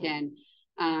of the skin.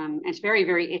 And it's very,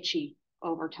 very itchy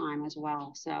over time as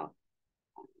well. So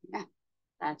yeah,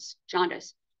 that's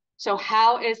jaundice. So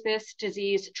how is this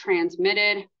disease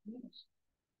transmitted?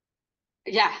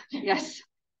 Yeah, yes.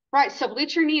 Right, so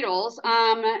bleacher needles,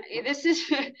 this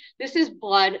is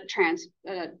blood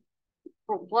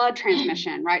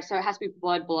transmission, right? So it has to be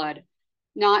blood.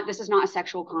 This is not a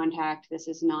sexual contact. This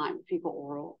is not fecal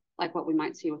oral, like what we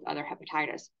might see with other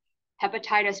hepatitis.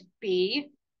 Hepatitis B,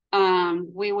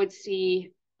 we would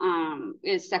see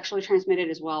is sexually transmitted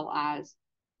as well as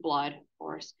blood, of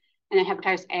course. And then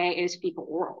hepatitis A is fecal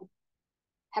oral.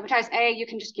 Hepatitis A, you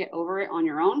can just get over it on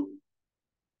your own.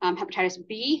 Hepatitis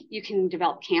B, you can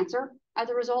develop cancer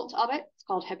as a result of it. It's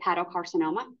called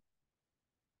hepatocarcinoma.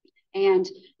 And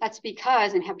that's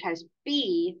because in hepatitis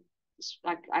B,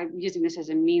 like I'm using this as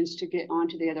a means to get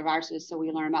onto the other viruses, so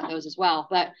we learn about those as well.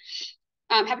 But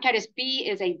hepatitis B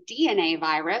is a DNA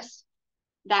virus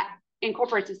that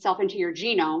incorporates itself into your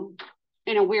genome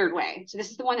in a weird way. So this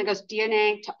is the one that goes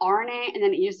DNA to RNA, and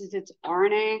then it uses its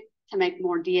RNA to make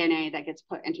more DNA that gets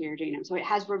put into your genome. So it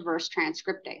has reverse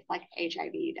transcriptase like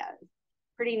HIV does.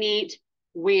 Pretty neat,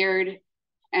 weird,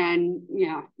 and you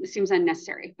know, it seems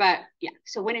unnecessary. But yeah,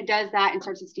 so when it does that,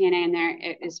 inserts its DNA in there,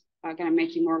 it is going to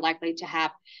make you more likely to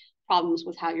have problems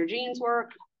with how your genes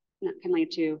work, and that can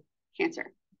lead to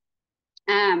cancer.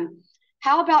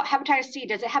 How about hepatitis C?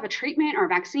 Does it have a treatment or a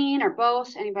vaccine or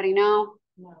both? Anybody know?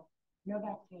 No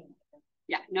vaccine.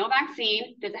 Yeah, no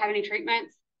vaccine. Does it have any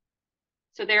treatments?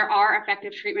 So there are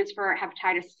effective treatments for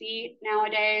hepatitis C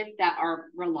nowadays that are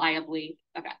reliably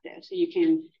effective. So you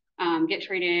can get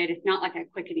treated, not like a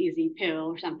quick and easy pill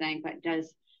or something, but it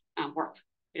does work.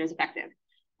 It is effective.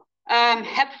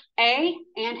 Hep A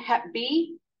and Hep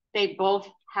B, they both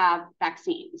have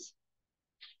vaccines.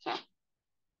 So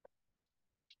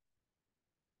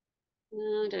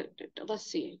let's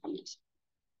see. All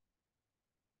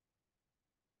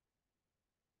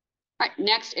right,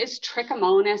 next is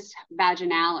Trichomonas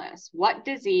vaginalis. What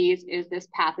disease is this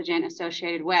pathogen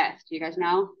associated with? Do you guys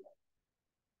know?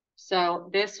 So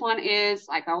this one is,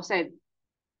 like I'll say,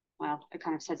 well, it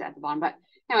kind of says it at the bottom, but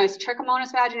anyways,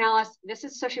 Trichomonas vaginalis, this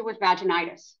is associated with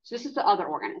vaginitis. So this is the other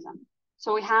organism.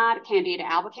 So we had Candida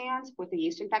albicans with the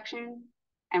yeast infection,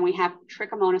 and we have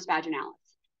Trichomonas vaginalis.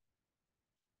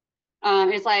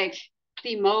 It's like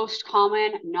the most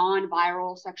common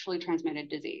non-viral sexually transmitted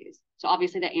disease. So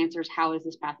obviously the answer is, how is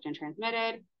this pathogen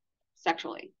transmitted?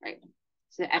 Sexually, right?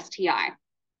 It's the STI.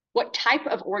 What type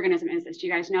of organism is this? Do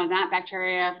you guys know that?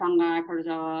 Bacteria, fungi,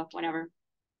 protozoa, whatever.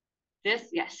 This,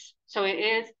 yes. So it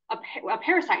is a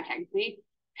parasite technically.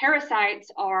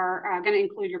 Parasites are going to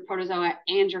include your protozoa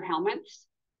and your helminths.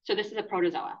 So this is a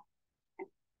protozoa.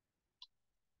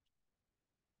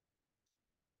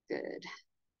 Okay. Good.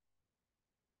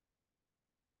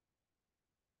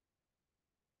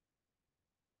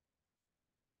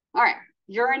 All right,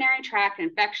 urinary tract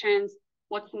infections.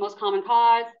 What's the most common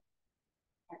cause?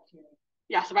 Bacteria.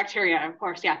 Yeah, so bacteria, of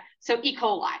course, yeah. So E.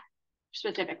 coli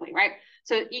specifically, right?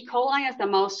 So E. coli is the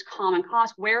most common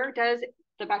cause. Where does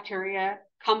the bacteria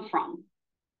come from?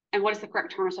 And what is the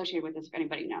correct term associated with this, if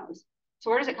anybody knows? So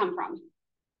where does it come from?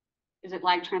 Is it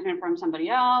like transmitted from somebody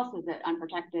else? Is it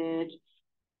unprotected?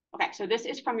 Okay, so this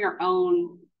is from your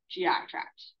own GI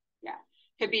tract. Yeah,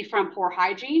 could be from poor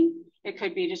hygiene. It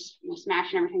could be just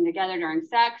smashing everything together during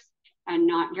sex and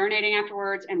not urinating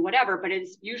afterwards and whatever, but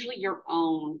it's usually your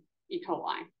own E.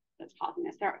 coli that's causing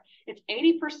this. It's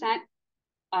 80%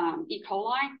 E.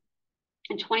 coli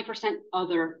and 20%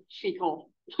 other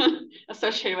fecal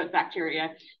associated with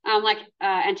bacteria, like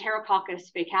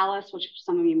Enterococcus faecalis, which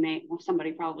some of you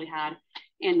somebody probably had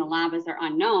in the lab as they're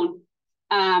unknown.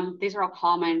 These are all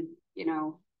common,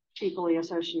 fecally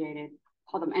associated.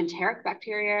 Call them enteric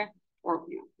bacteria, or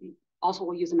also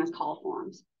we'll use them as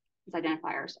coliforms as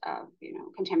identifiers of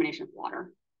contamination of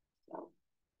water. So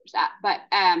there's that. But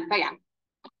yeah.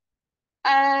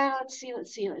 Let's see.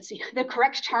 The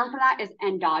correct term for that is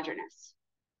endogenous.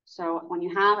 So when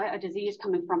you have a disease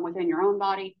coming from within your own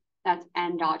body, that's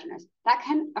endogenous. That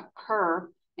can occur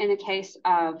in the case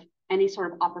of any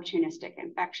sort of opportunistic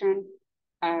infection,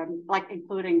 like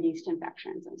including yeast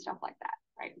infections and stuff like that,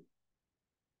 right?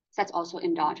 So that's also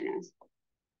endogenous.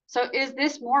 So is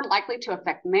this more likely to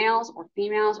affect males or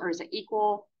females, or is it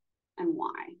equal, and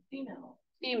why?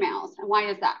 Females. And why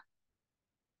is that?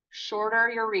 Shorter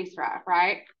urethra,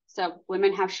 right? So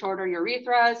women have shorter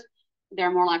urethras.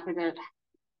 They're more likely to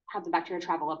have the bacteria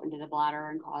travel up into the bladder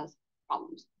and cause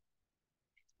problems.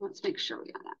 Let's make sure we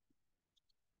got that.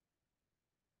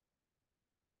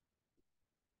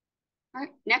 All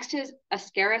right, next is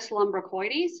Ascaris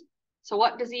lumbricoides. So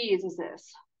what disease is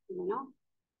this? You know?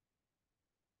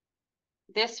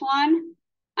 This one,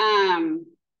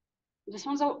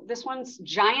 this one's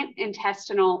giant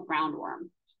intestinal roundworm.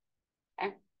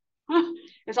 Okay.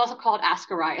 It's also called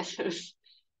ascariasis.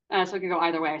 So it could go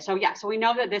either way. So yeah, so we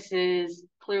know that this is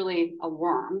clearly a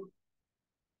worm.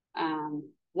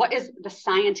 What is the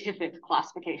scientific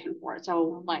classification for it?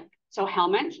 So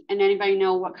helminth, and anybody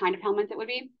know what kind of helminth it would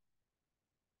be?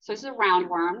 So this is a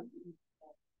roundworm.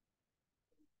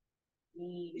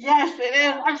 Yes, it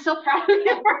is. I'm so proud of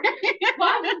you. Well,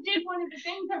 I just did one of the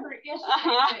things over it yesterday.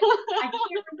 I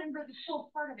can't remember the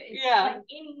full part of it. It's like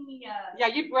any. Yeah,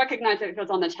 you'd recognize it if it was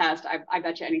on the test. I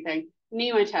bet you anything.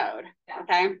 Nematode. Yeah.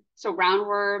 Okay, so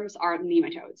roundworms are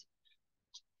nematodes.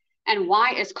 And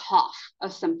why is cough a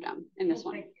symptom in this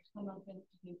one?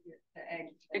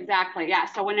 Exactly. Yeah.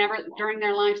 So whenever during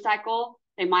their life cycle,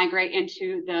 they migrate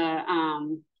into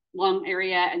the lung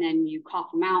area, and then you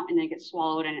cough them out and they get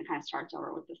swallowed, and it kind of starts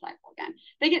over with the cycle again.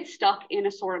 They get stuck in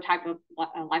a sort of type of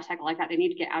life cycle like that. They need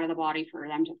to get out of the body for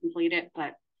them to complete it.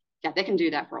 But yeah, they can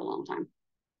do that for a long time.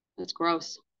 It's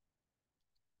gross.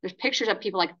 There's pictures of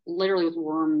people like literally with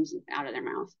worms out of their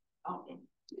mouth. Oh,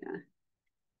 yeah.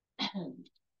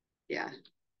 Yeah.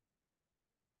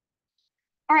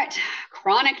 All right,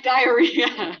 chronic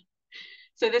diarrhea.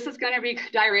 So this is going to be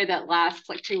diarrhea that lasts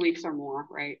like 2 weeks or more,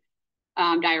 right?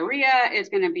 Diarrhea is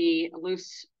going to be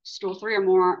loose stool, 3 or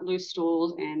more loose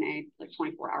stools in a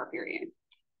 24-hour period.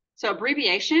 So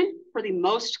abbreviation for the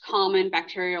most common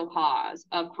bacterial cause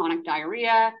of chronic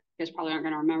diarrhea, you guys probably aren't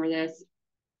going to remember this,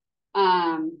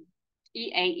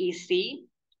 EAEC,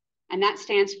 and that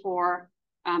stands for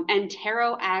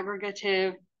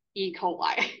enteroaggregative E.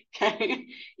 coli. Okay,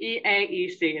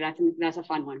 EAEC. That's a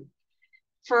fun one.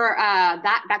 For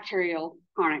that bacterial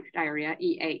chronic diarrhea,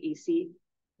 EAEC,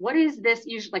 what is this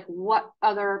usually, like what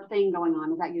other thing going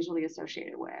on is that usually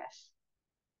associated with?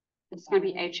 It's going to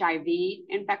be HIV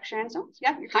infection. So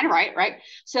yeah, you're kind of right?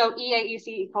 So EAEC,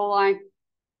 E. coli,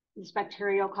 this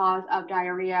bacterial cause of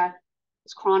diarrhea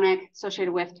is chronic,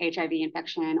 associated with HIV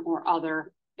infection or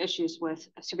other issues with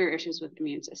severe issues with the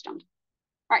immune system.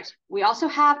 All right, we also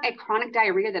have a chronic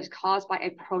diarrhea that is caused by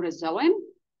a protozoan.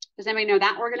 Does anybody know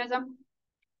that organism?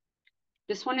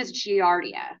 This one is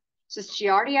Giardia. So it's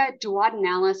Giardia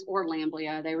duodenalis or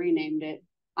Lamblia. They renamed it.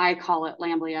 I call it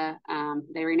Lamblia.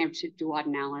 They renamed it to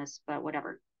duodenalis, but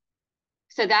whatever.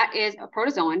 So that is a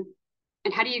protozoan.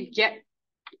 And how do you get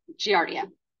Giardia?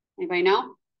 Anybody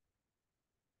know?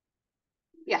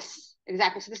 Yes.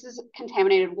 exactly. So this is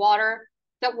contaminated water.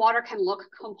 That water can look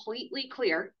completely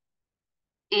clear.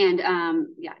 And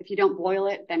yeah, if you don't boil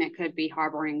it, then it could be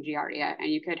harboring Giardia. And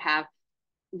you could have,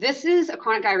 this is a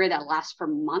chronic diarrhea that lasts for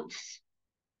months.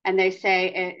 And they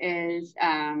say it is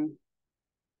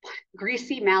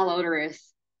greasy, malodorous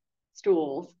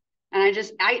stools. And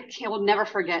I will never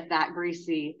forget that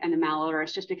greasy and the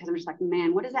malodorous, just because I'm just like,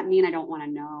 man, what does that mean? I don't want to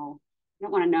know. I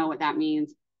don't want to know what that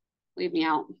means. Leave me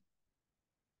out.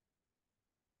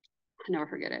 I'll never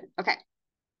forget it. Okay.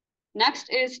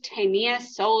 Next is Taenia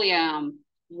solium.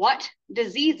 What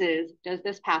diseases does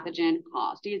this pathogen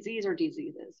cause? Disease or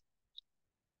diseases?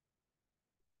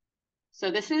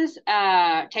 So this is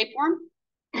tapeworm.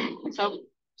 So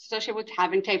associated with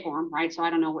having tapeworm, right? So I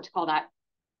don't know what to call that.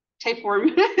 Tapeworm.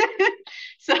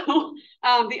 So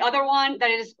the other one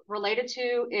that it is related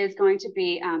to is going to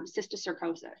be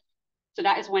cysticercosis. So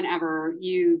that is whenever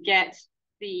you get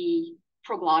the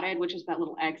proglottid, which is that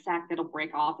little egg sac that'll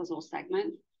break off as little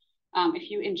segments. If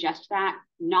you ingest that,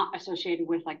 not associated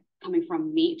with like coming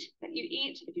from meat that you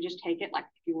eat, if you just take it, like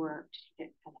if you were to take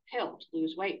it as a pill to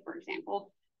lose weight, for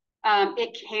example,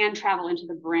 it can travel into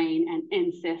the brain and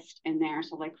encyst in there.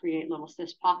 So like create little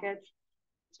cyst pockets.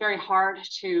 It's very hard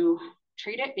to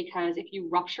treat it because if you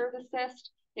rupture the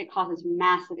cyst, it causes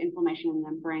massive inflammation in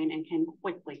the brain and can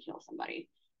quickly kill somebody.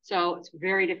 So it's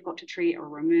very difficult to treat or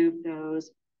remove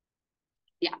those.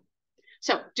 Yeah.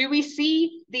 So do we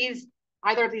see these,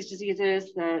 either of these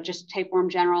diseases, the just tapeworm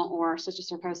general or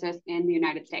cysticercosis in the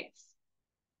United States?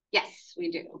 Yes,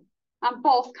 we do.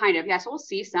 Both kind of, yeah. So we'll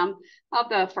see some of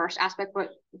the first aspect, but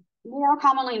more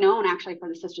commonly known actually for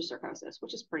the cysticercosis,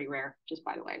 which is pretty rare, just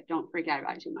by the way. Don't freak out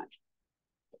about it too much.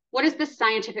 What is the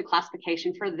scientific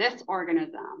classification for this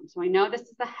organism? So we know this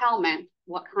is a helminth.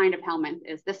 What kind of helminth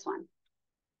is this one?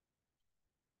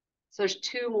 So there's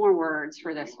two more words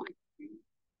for this one.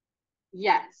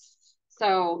 Yes.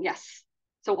 So yes.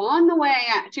 So on the way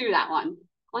to that one,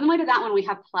 we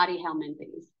have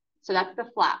platyhelminthes. So that's the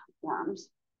flatworms,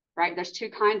 right? There's two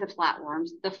kinds of flatworms,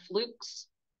 the flukes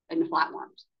and the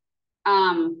flatworms.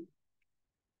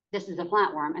 This is a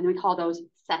flatworm, and we call those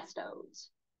cestodes.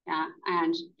 Yeah,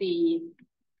 and the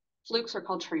flukes are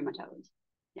called trematodes.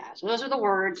 Yeah, so those are the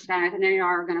words that and they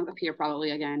are going to appear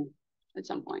probably again at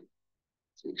some point.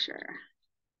 Let's make sure.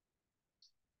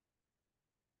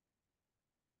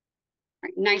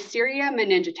 Right. Neisseria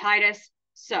meningititis.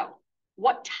 So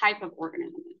what type of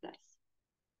organism is this?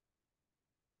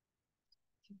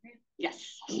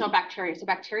 Yes, so bacteria. So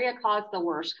bacteria cause the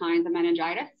worst kinds of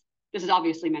meningitis. This is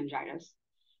obviously meningitis.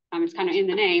 It's kind of in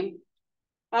the name.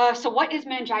 So what is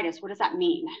meningitis? What does that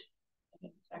mean?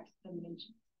 It affects the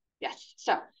meninges. Yes,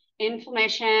 so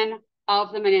inflammation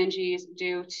of the meninges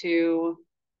due to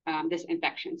this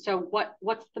infection. So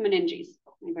what's the meninges?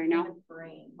 Anybody know? The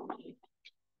brain.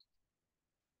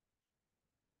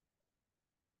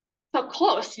 So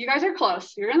close, you guys are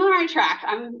close. You're in the right track.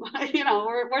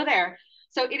 We're there.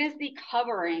 So it is the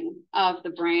covering of the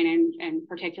brain in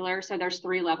particular. So there's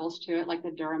 3 levels to it, like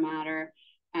the dura mater,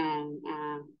 and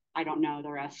I don't know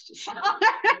the rest. So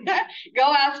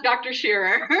go ask Dr.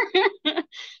 Shearer.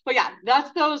 But yeah,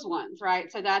 that's those ones,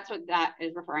 right? So that's what that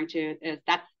is referring to, is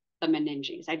that's the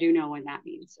meninges. I do know what that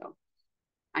means. So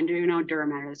I do know dura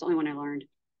mater. That's the only one I learned.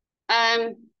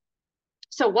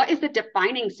 So what is the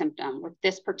defining symptom with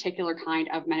this particular kind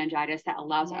of meningitis that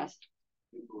allows us?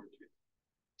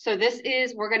 So this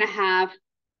is, we're going to have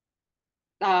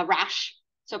rash.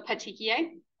 So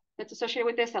petechiae that's associated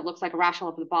with this that looks like a rash all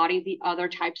over the body. The other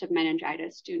types of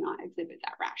meningitis do not exhibit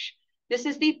that rash. This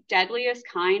is the deadliest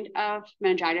kind of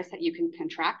meningitis that you can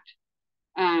contract.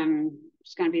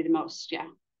 It's going to be the most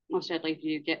deadly if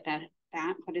you get that,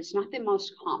 but it's not the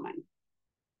most common.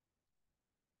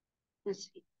 Let's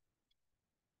see.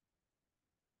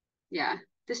 Yeah,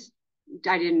 this,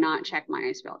 I did not check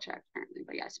my spell check apparently,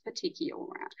 but yes, petechial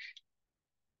rash.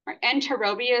 Right,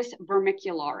 Enterobius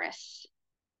vermicularis.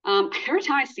 Every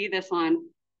time I see this on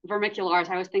vermicularis,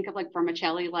 I always think of like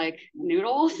vermicelli, like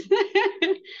noodles.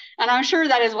 And I'm sure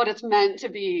that is what it's meant to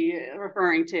be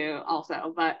referring to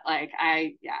also, but like,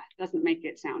 it doesn't make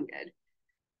it sound good.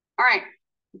 All right,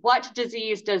 what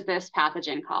disease does this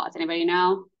pathogen cause? Anybody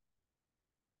know?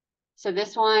 So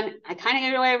this one, I kind of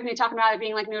get away with me talking about it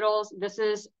being like noodles. This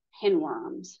is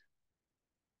pinworms.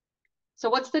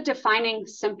 So what's the defining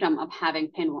symptom of having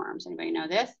pinworms? Anybody know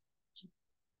this?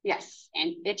 Yes,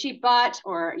 and itchy butt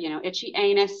or, itchy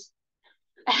anus.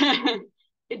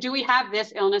 Do we have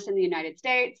this illness in the United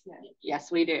States?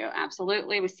 Yes, we do.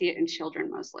 Absolutely. We see it in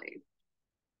children mostly.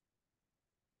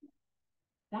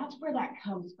 That's where that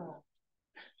comes from.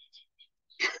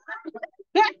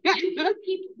 People,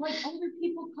 like older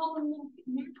people call them little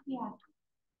nasty ass.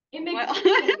 It makes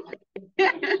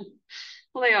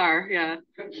well, they are, yeah.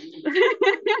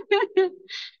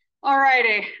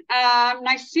 Alrighty.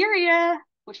 Neisseria,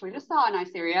 which we just saw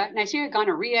Neisseria. Neisseria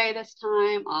gonorrhea this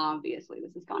time. Obviously,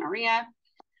 this is gonorrhea.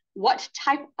 What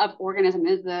type of organism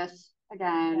is this?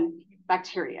 Again,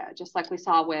 bacteria, just like we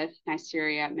saw with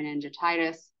Neisseria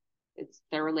meningitis.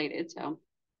 They're related. So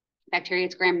bacteria,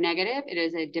 it's gram-negative. It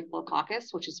is a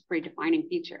diplococcus, which is a predefining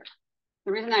feature.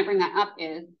 The reason I bring that up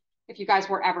is if you guys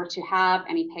were ever to have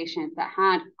any patients that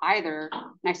had either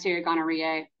Neisseria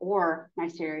gonorrhoeae or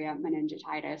Neisseria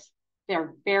meningitis,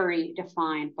 they're very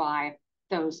defined by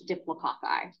those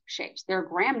diplococci shapes. They're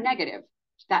gram-negative.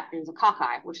 That is a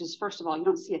cocci, which is, first of all, you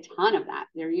don't see a ton of that.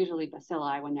 They're usually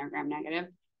bacilli when they're gram-negative.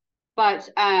 But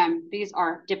these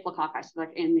are diplococci, so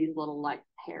like in these little like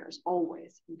hairs,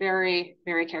 always. Very,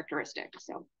 very characteristic.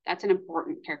 So that's an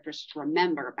important characteristic to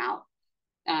remember about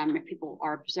if people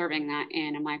are observing that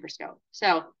in a microscope.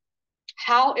 So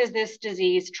how is this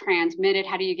disease transmitted?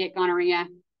 How do you get gonorrhea?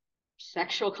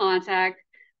 Sexual contact.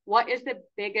 What is the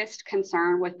biggest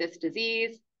concern with this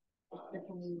disease?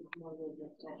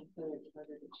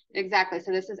 Exactly.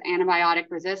 So this is antibiotic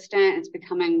resistant. It's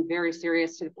becoming very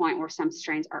serious to the point where some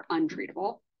strains are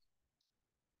untreatable.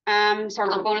 So our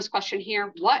little bonus question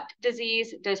here. What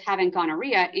disease does having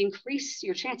gonorrhea increase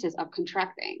your chances of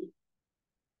contracting?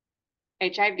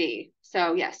 HIV.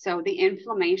 So yes, so the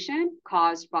inflammation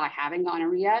caused by having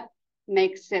gonorrhea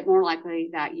makes it more likely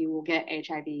that you will get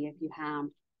HIV if you have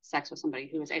sex with somebody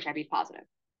who is HIV positive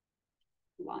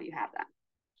while you have that.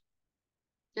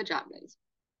 Good job, guys.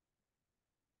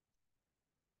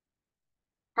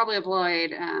 Probably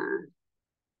avoid,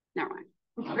 never mind.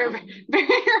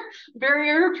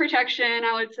 Barrier protection,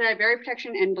 I would say, barrier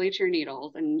protection and bleach your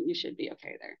needles, and you should be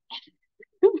okay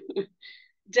there.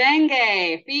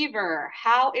 Dengue fever.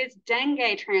 How is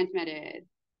dengue transmitted?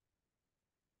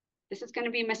 This is going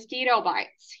to be mosquito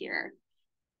bites here.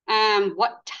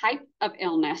 What type of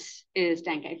illness is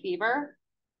dengue fever?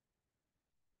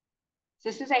 So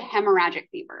this is a hemorrhagic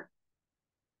fever.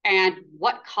 And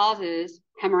what causes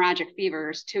hemorrhagic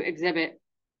fevers to exhibit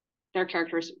their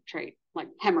characteristic trait, like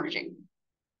hemorrhaging?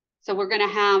 So we're going to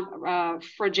have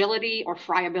fragility or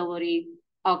friability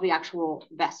of the actual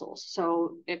vessels.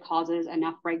 So it causes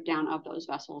enough breakdown of those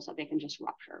vessels that they can just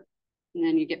rupture. And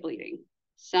then you get bleeding.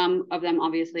 Some of them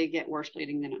obviously get worse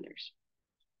bleeding than others.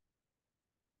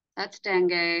 That's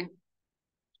dengue.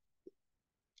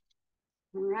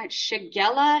 All right,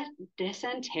 Shigella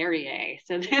dysenteriae.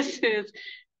 So this is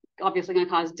obviously going to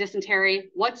cause dysentery.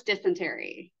 What's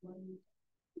dysentery?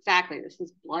 Exactly, this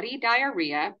is bloody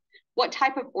diarrhea. What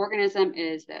type of organism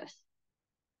is this?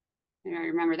 You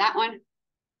remember that one?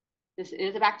 This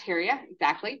is a bacteria,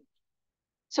 exactly.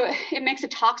 So it makes a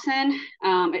toxin.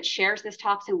 It shares this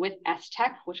toxin with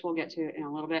S-Tech, which we'll get to in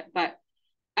a little bit. But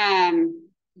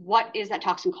what is that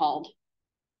toxin called?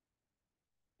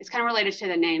 It's kind of related to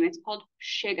the name. It's called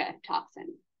Shiga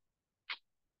toxin.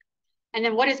 And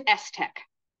then what is S-Tech?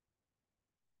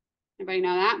 Anybody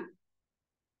know that?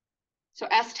 So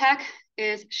S-Tech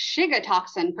is Shiga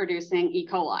toxin producing E.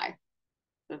 coli.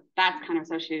 So that's kind of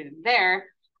associated there.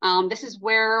 This is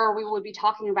where we would be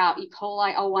talking about E.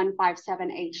 coli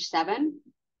 0157H7,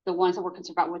 the ones that we're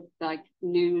concerned about with like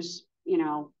news,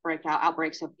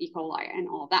 outbreaks of E. coli and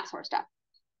all of that sort of stuff.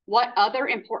 What other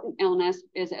important illness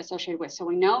is it associated with? So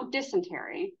we know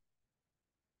dysentery.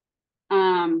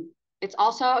 It's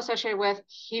also associated with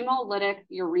hemolytic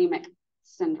uremic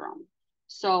syndrome.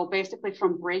 So basically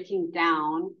from breaking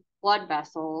down blood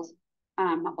cells,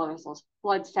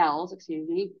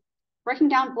 breaking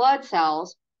down blood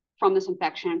cells from this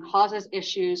infection causes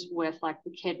issues with like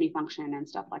the kidney function and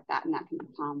stuff like that. And that can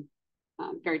become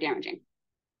very damaging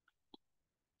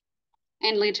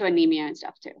and lead to anemia and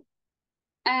stuff too.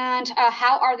 And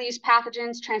how are these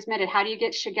pathogens transmitted? How do you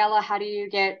get Shigella? How do you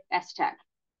get S-Tech?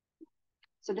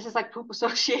 So this is like poop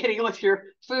associating with your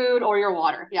food or your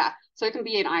water. Yeah. So it can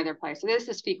be in either place. So this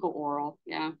is fecal oral.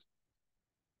 Yeah.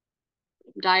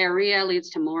 Diarrhea leads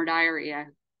to more diarrhea.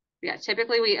 Yeah.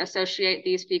 Typically we associate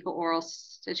these fecal oral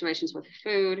situations with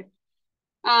food.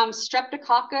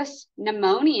 Streptococcus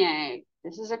pneumoniae.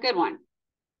 This is a good one.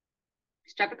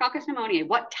 Streptococcus pneumoniae.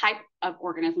 What type of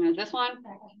organism is this one?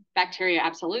 Bacteria,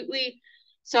 absolutely.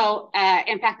 So,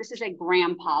 in fact, this is a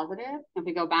gram-positive. If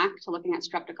we go back to looking at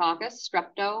streptococcus,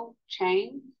 strepto,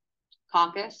 chain,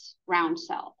 coccus, round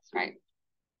cells, right?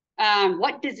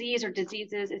 What disease or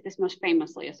diseases is this most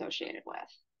famously associated with?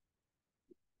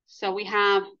 So we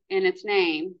have in its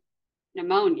name,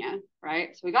 pneumonia,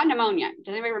 right? So we got pneumonia.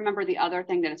 Does anybody remember the other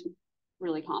thing that it's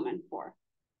really common for?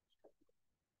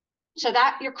 So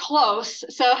that you're close.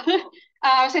 So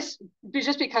I would say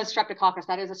just because Streptococcus,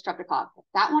 that is a Streptococcus.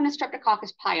 That one is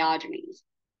Streptococcus pyogenes.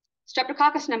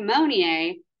 Streptococcus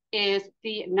pneumoniae is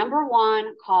the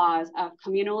 #1 cause of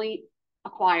communally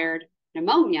acquired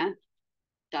pneumonia.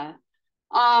 Duh.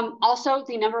 Also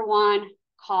the #1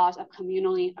 cause of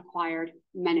communally acquired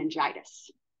meningitis.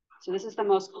 So this is the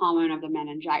most common of the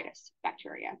meningitis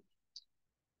bacteria.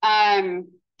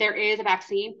 There is a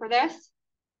vaccine for this.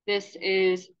 This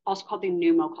is also called the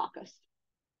pneumococcus.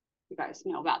 You guys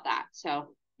know about that.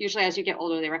 So usually as you get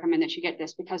older, they recommend that you get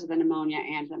this because of the pneumonia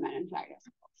and the meningitis.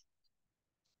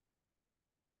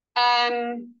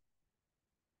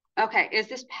 Okay, is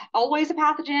this always a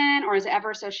pathogen or is it ever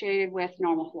associated with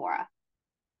normal flora?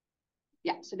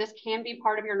 Yeah, so this can be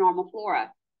part of your normal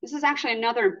flora. This is actually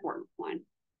another important one.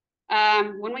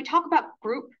 When we talk about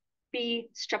group B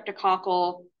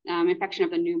streptococcal infection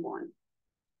of the newborn,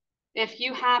 if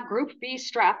you have group B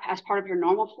strep as part of your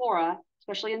normal flora,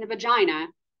 especially in the vagina,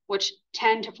 which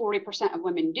 10 to 40% of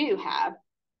women do have,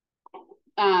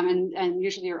 and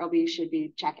usually your OB should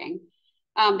be checking,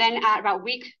 then at about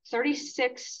week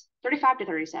 35 to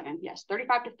 37, yes,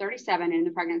 35 to 37 in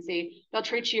the pregnancy, they'll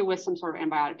treat you with some sort of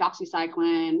antibiotic,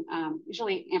 doxycycline,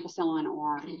 usually ampicillin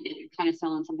or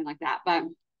penicillin, something like that. But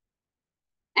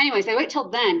anyways, they wait till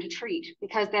then to treat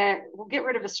because we'll get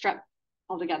rid of the strep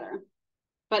altogether.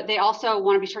 But they also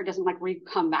want to be sure it doesn't like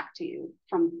come back to you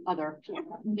from other,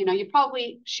 you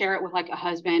probably share it with like a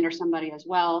husband or somebody as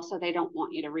well. So they don't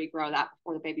want you to regrow that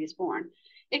before the baby is born.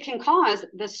 It can cause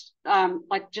this,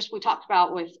 like just we talked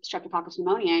about with Streptococcus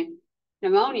pneumoniae,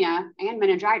 pneumonia and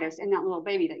meningitis in that little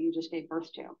baby that you just gave birth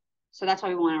to. So that's why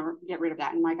we want to get rid of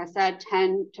that. And like I said,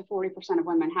 10 to 40% of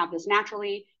women have this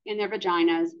naturally in their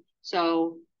vaginas.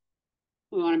 So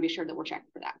we want to be sure that we're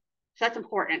checking for that. So that's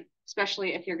important,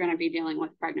 especially if you're going to be dealing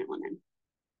with pregnant women.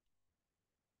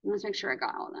 Let's make sure I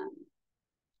got all of that.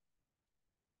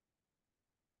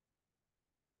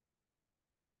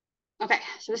 Okay,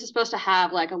 so this is supposed to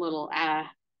have like a little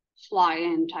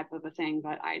fly-in type of a thing,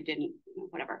 but I didn't,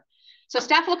 whatever. So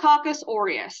Staphylococcus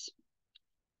aureus.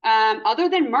 Other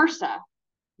than MRSA,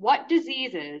 what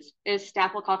diseases is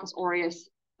Staphylococcus aureus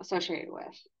associated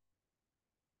with?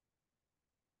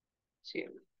 2.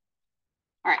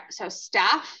 All right, so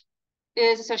staph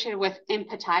is associated with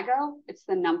impetigo. It's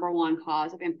the #1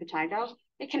 cause of impetigo.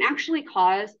 It can actually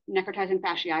cause necrotizing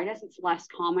fasciitis. It's less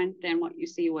common than what you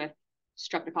see with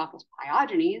Streptococcus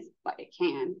pyogenes, but it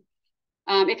can.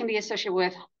 It can be associated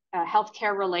with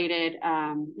healthcare-related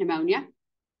pneumonia.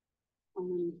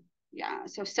 Yeah,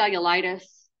 so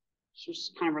cellulitis, which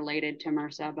is kind of related to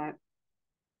MRSA, but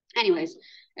anyways,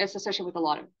 it's associated with a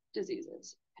lot of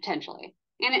diseases, potentially.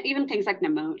 And even things like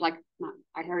pneumonia,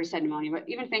 I already said pneumonia, but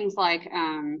even things like,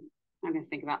 I'm going to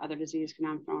think about other diseases because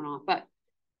now I'm thrown off, but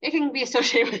it can be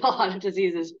associated with a lot of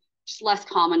diseases, just less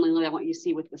commonly than what you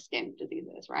see with the skin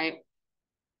diseases, right?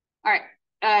 All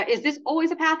right, is this always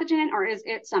a pathogen or is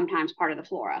it sometimes part of the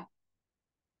flora?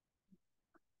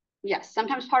 Yes,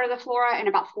 sometimes part of the flora, and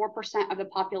about 4% of the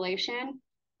population,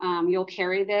 you'll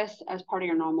carry this as part of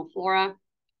your normal flora.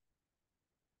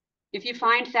 If you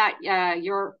find that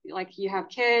you have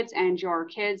kids and your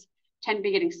kids tend to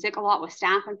be getting sick a lot with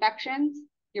staph infections,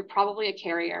 you're probably a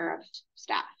carrier of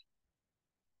staph.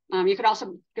 You could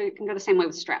also can go the same way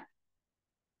with strep.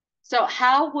 So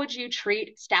how would you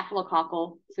treat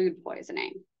staphylococcal food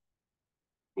poisoning?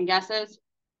 Any guesses?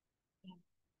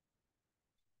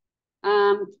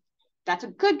 That's a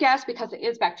good guess because it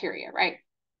is bacteria, right?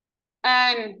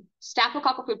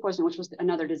 Staphylococcal food poisoning, which was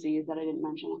another disease that I didn't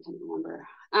mention, I can't remember.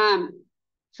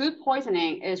 Food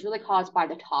poisoning is really caused by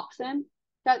the toxin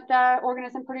that the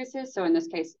organism produces. So in this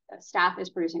case, staph is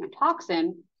producing a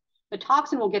toxin. The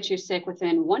toxin will get you sick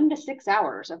within 1 to 6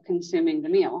 hours of consuming the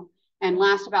meal and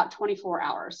last about 24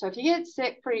 hours. So if you get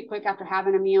sick pretty quick after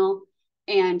having a meal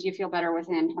and you feel better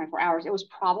within 24 hours, it was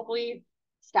probably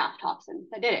staph toxin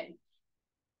that did it.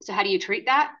 So how do you treat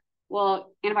that?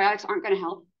 Well, antibiotics aren't going to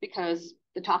help because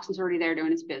the toxin's already there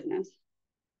doing its business.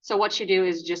 So what you do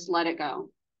is just let it go.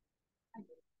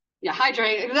 Yeah,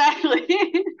 hydrate, exactly.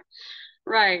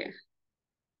 Right.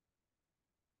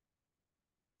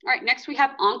 All right, next we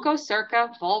have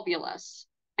Onchocerca volvulus.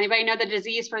 Anybody know the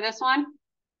disease for this one?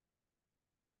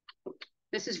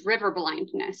 This is river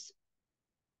blindness.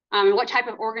 What type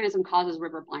of organism causes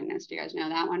river blindness? Do you guys know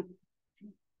that one?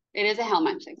 It is a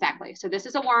helminth, exactly. So this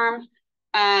is a worm.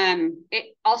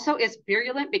 It also is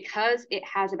virulent because it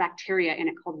has a bacteria in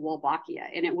it called Wolbachia,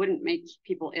 and it wouldn't make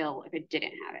people ill if it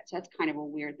didn't have it. So that's kind of a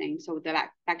weird thing. So the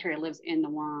bacteria lives in the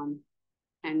worm,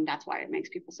 and that's why it makes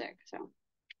people sick. So,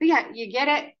 but yeah, you get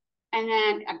it, and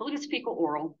then I believe it's fecal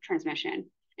oral transmission.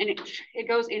 and it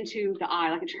goes into the eye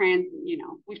like a you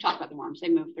know, we've talked about the worms. They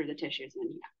move through the tissues, and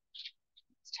yeah,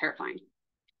 it's terrifying.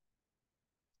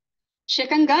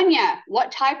 Chikungunya.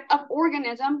 What type of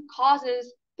organism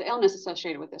causes the illness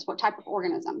associated with this? What type of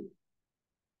organism?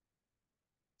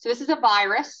 So this is a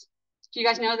virus. Do you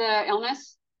guys know the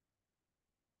illness?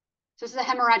 So this is a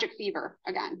hemorrhagic fever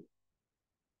again.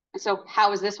 And so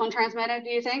how is this one transmitted,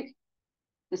 do you think?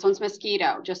 This one's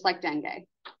mosquito, just like dengue.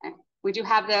 Okay. We do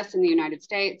have this in the United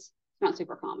States. It's not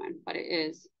super common, but it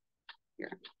is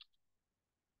here.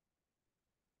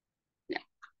 Yeah.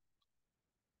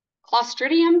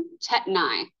 Clostridium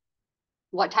tetani.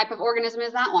 What type of organism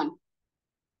is that one?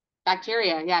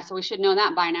 Bacteria. Yeah, so we should know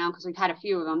that by now because we've had a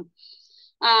few of them.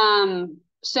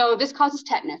 So this causes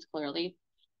tetanus, clearly.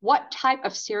 What type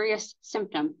of serious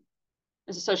symptom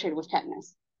is associated with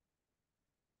tetanus?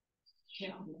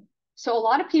 Yeah. So a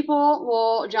lot of people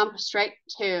will jump straight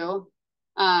to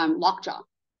lockjaw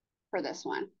for this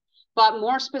one. But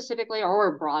more specifically,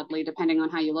 or broadly, depending on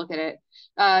how you look at it,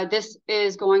 this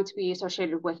is going to be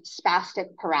associated with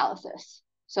spastic paralysis.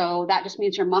 So that just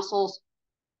means your muscles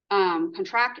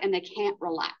contract and they can't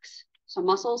relax. So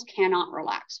muscles cannot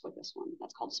relax with this one.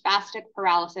 That's called spastic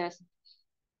paralysis.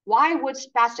 Why would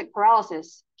spastic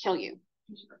paralysis kill you?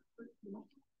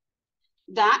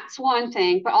 That's one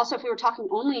thing, but also if we were talking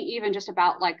only even just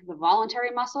about like the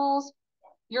voluntary muscles,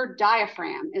 your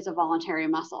diaphragm is a voluntary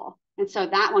muscle. And so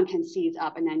that one can seize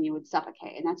up and then you would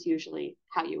suffocate. And that's usually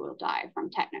how you will die from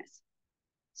tetanus.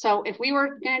 So if we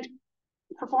were going to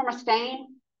perform a stain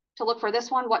to look for this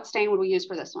one, what stain would we use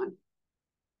for this one?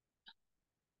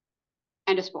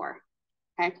 Endospore,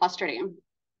 okay, Clostridium.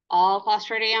 All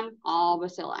Clostridium, all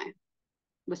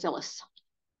bacillus.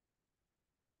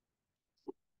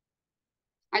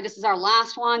 All right, this is our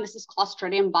last one. This is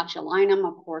Clostridium botulinum.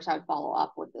 Of course, I would follow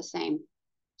up with the same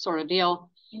sort of deal.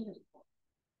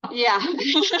 Yeah,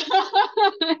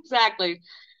 exactly.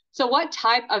 So what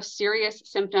type of serious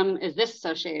symptom is this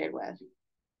associated with?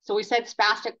 So we said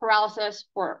spastic paralysis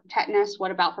for tetanus.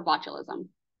 What about for botulism?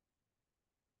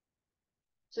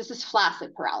 So this is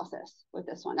flaccid paralysis with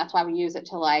this one. That's why we use it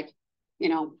to, like, you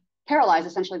know, paralyze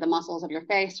essentially the muscles of your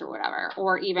face or whatever,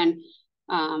 or even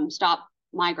stop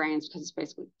migraines because it's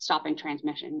basically stopping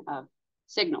transmission of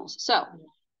signals.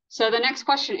 So the next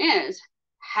question is,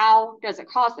 how does it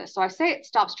cause this? So I say it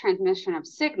stops transmission of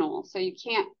signals, so you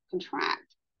can't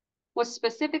contract. What's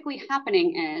specifically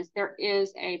happening is there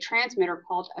is a transmitter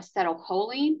called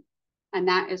acetylcholine, and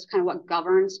that is kind of what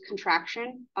governs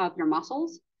contraction of your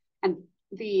muscles. And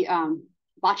the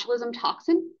botulism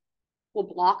toxin will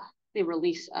block the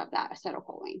release of that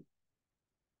acetylcholine.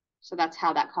 So that's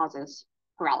how that causes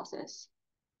paralysis.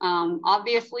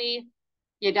 Obviously,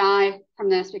 you die from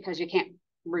this because you can't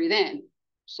breathe in.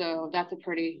 So that's a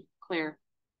pretty clear.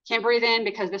 Can't breathe in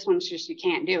because this one's just, you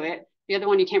can't do it. The other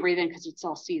one, you can't breathe in because it's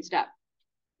all seized up.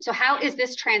 So how is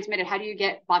this transmitted? How do you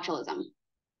get botulism?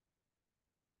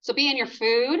 So be in your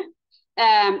food,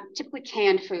 typically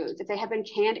canned foods. If they have been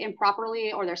canned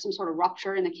improperly or there's some sort of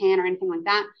rupture in the can or anything like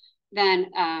that, then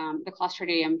the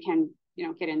Clostridium can, you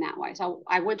know, get in that way. So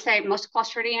I would say most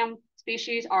Clostridium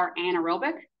species are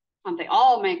anaerobic. They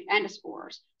all make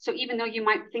endospores. So even though you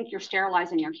might think you're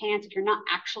sterilizing your cans, if you're not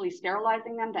actually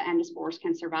sterilizing them, the endospores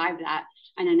can survive that.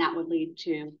 And then that would lead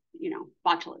to, you know,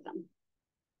 botulism,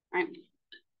 right?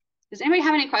 Does anybody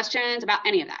have any questions about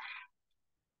any of that?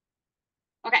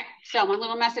 Okay, so one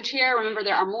little message here. Remember,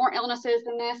 there are more illnesses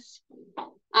than this.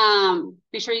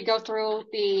 Be sure you go through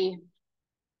the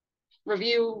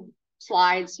review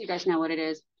slides. You guys know what it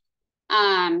is.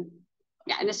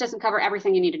 Yeah, and this doesn't cover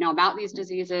everything you need to know about these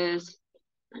diseases.